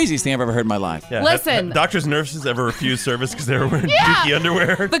the craziest thing I've ever heard in my life. Yeah. Listen. Have doctors and nurses ever refused service because they were wearing Yeah. dookie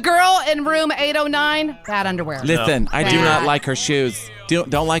underwear? The girl in room 809, bad underwear. Listen, I do Bad. not like her shoes.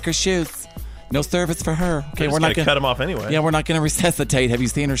 Don't like her shoes. No service for her. Okay, We're not gonna cut them off anyway. Yeah, we're not gonna resuscitate. Have you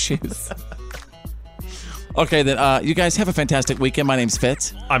seen her shoes? Okay, then you guys have a fantastic weekend. My name's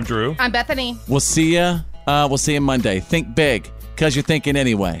Fitz. I'm Drew. I'm Bethany. We'll see you. We'll see you Monday. Think big, cause you're thinking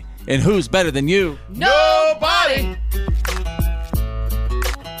anyway. And who's better than you? Nobody.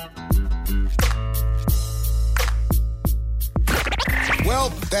 Well,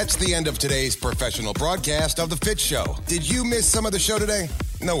 that's the end of today's professional broadcast of The Fitz Show. Did you miss some of the show today?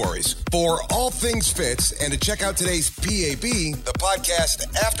 No worries. For all things Fitz and to check out today's PAB, the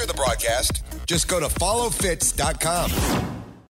podcast after the broadcast, just go to followfitz.com.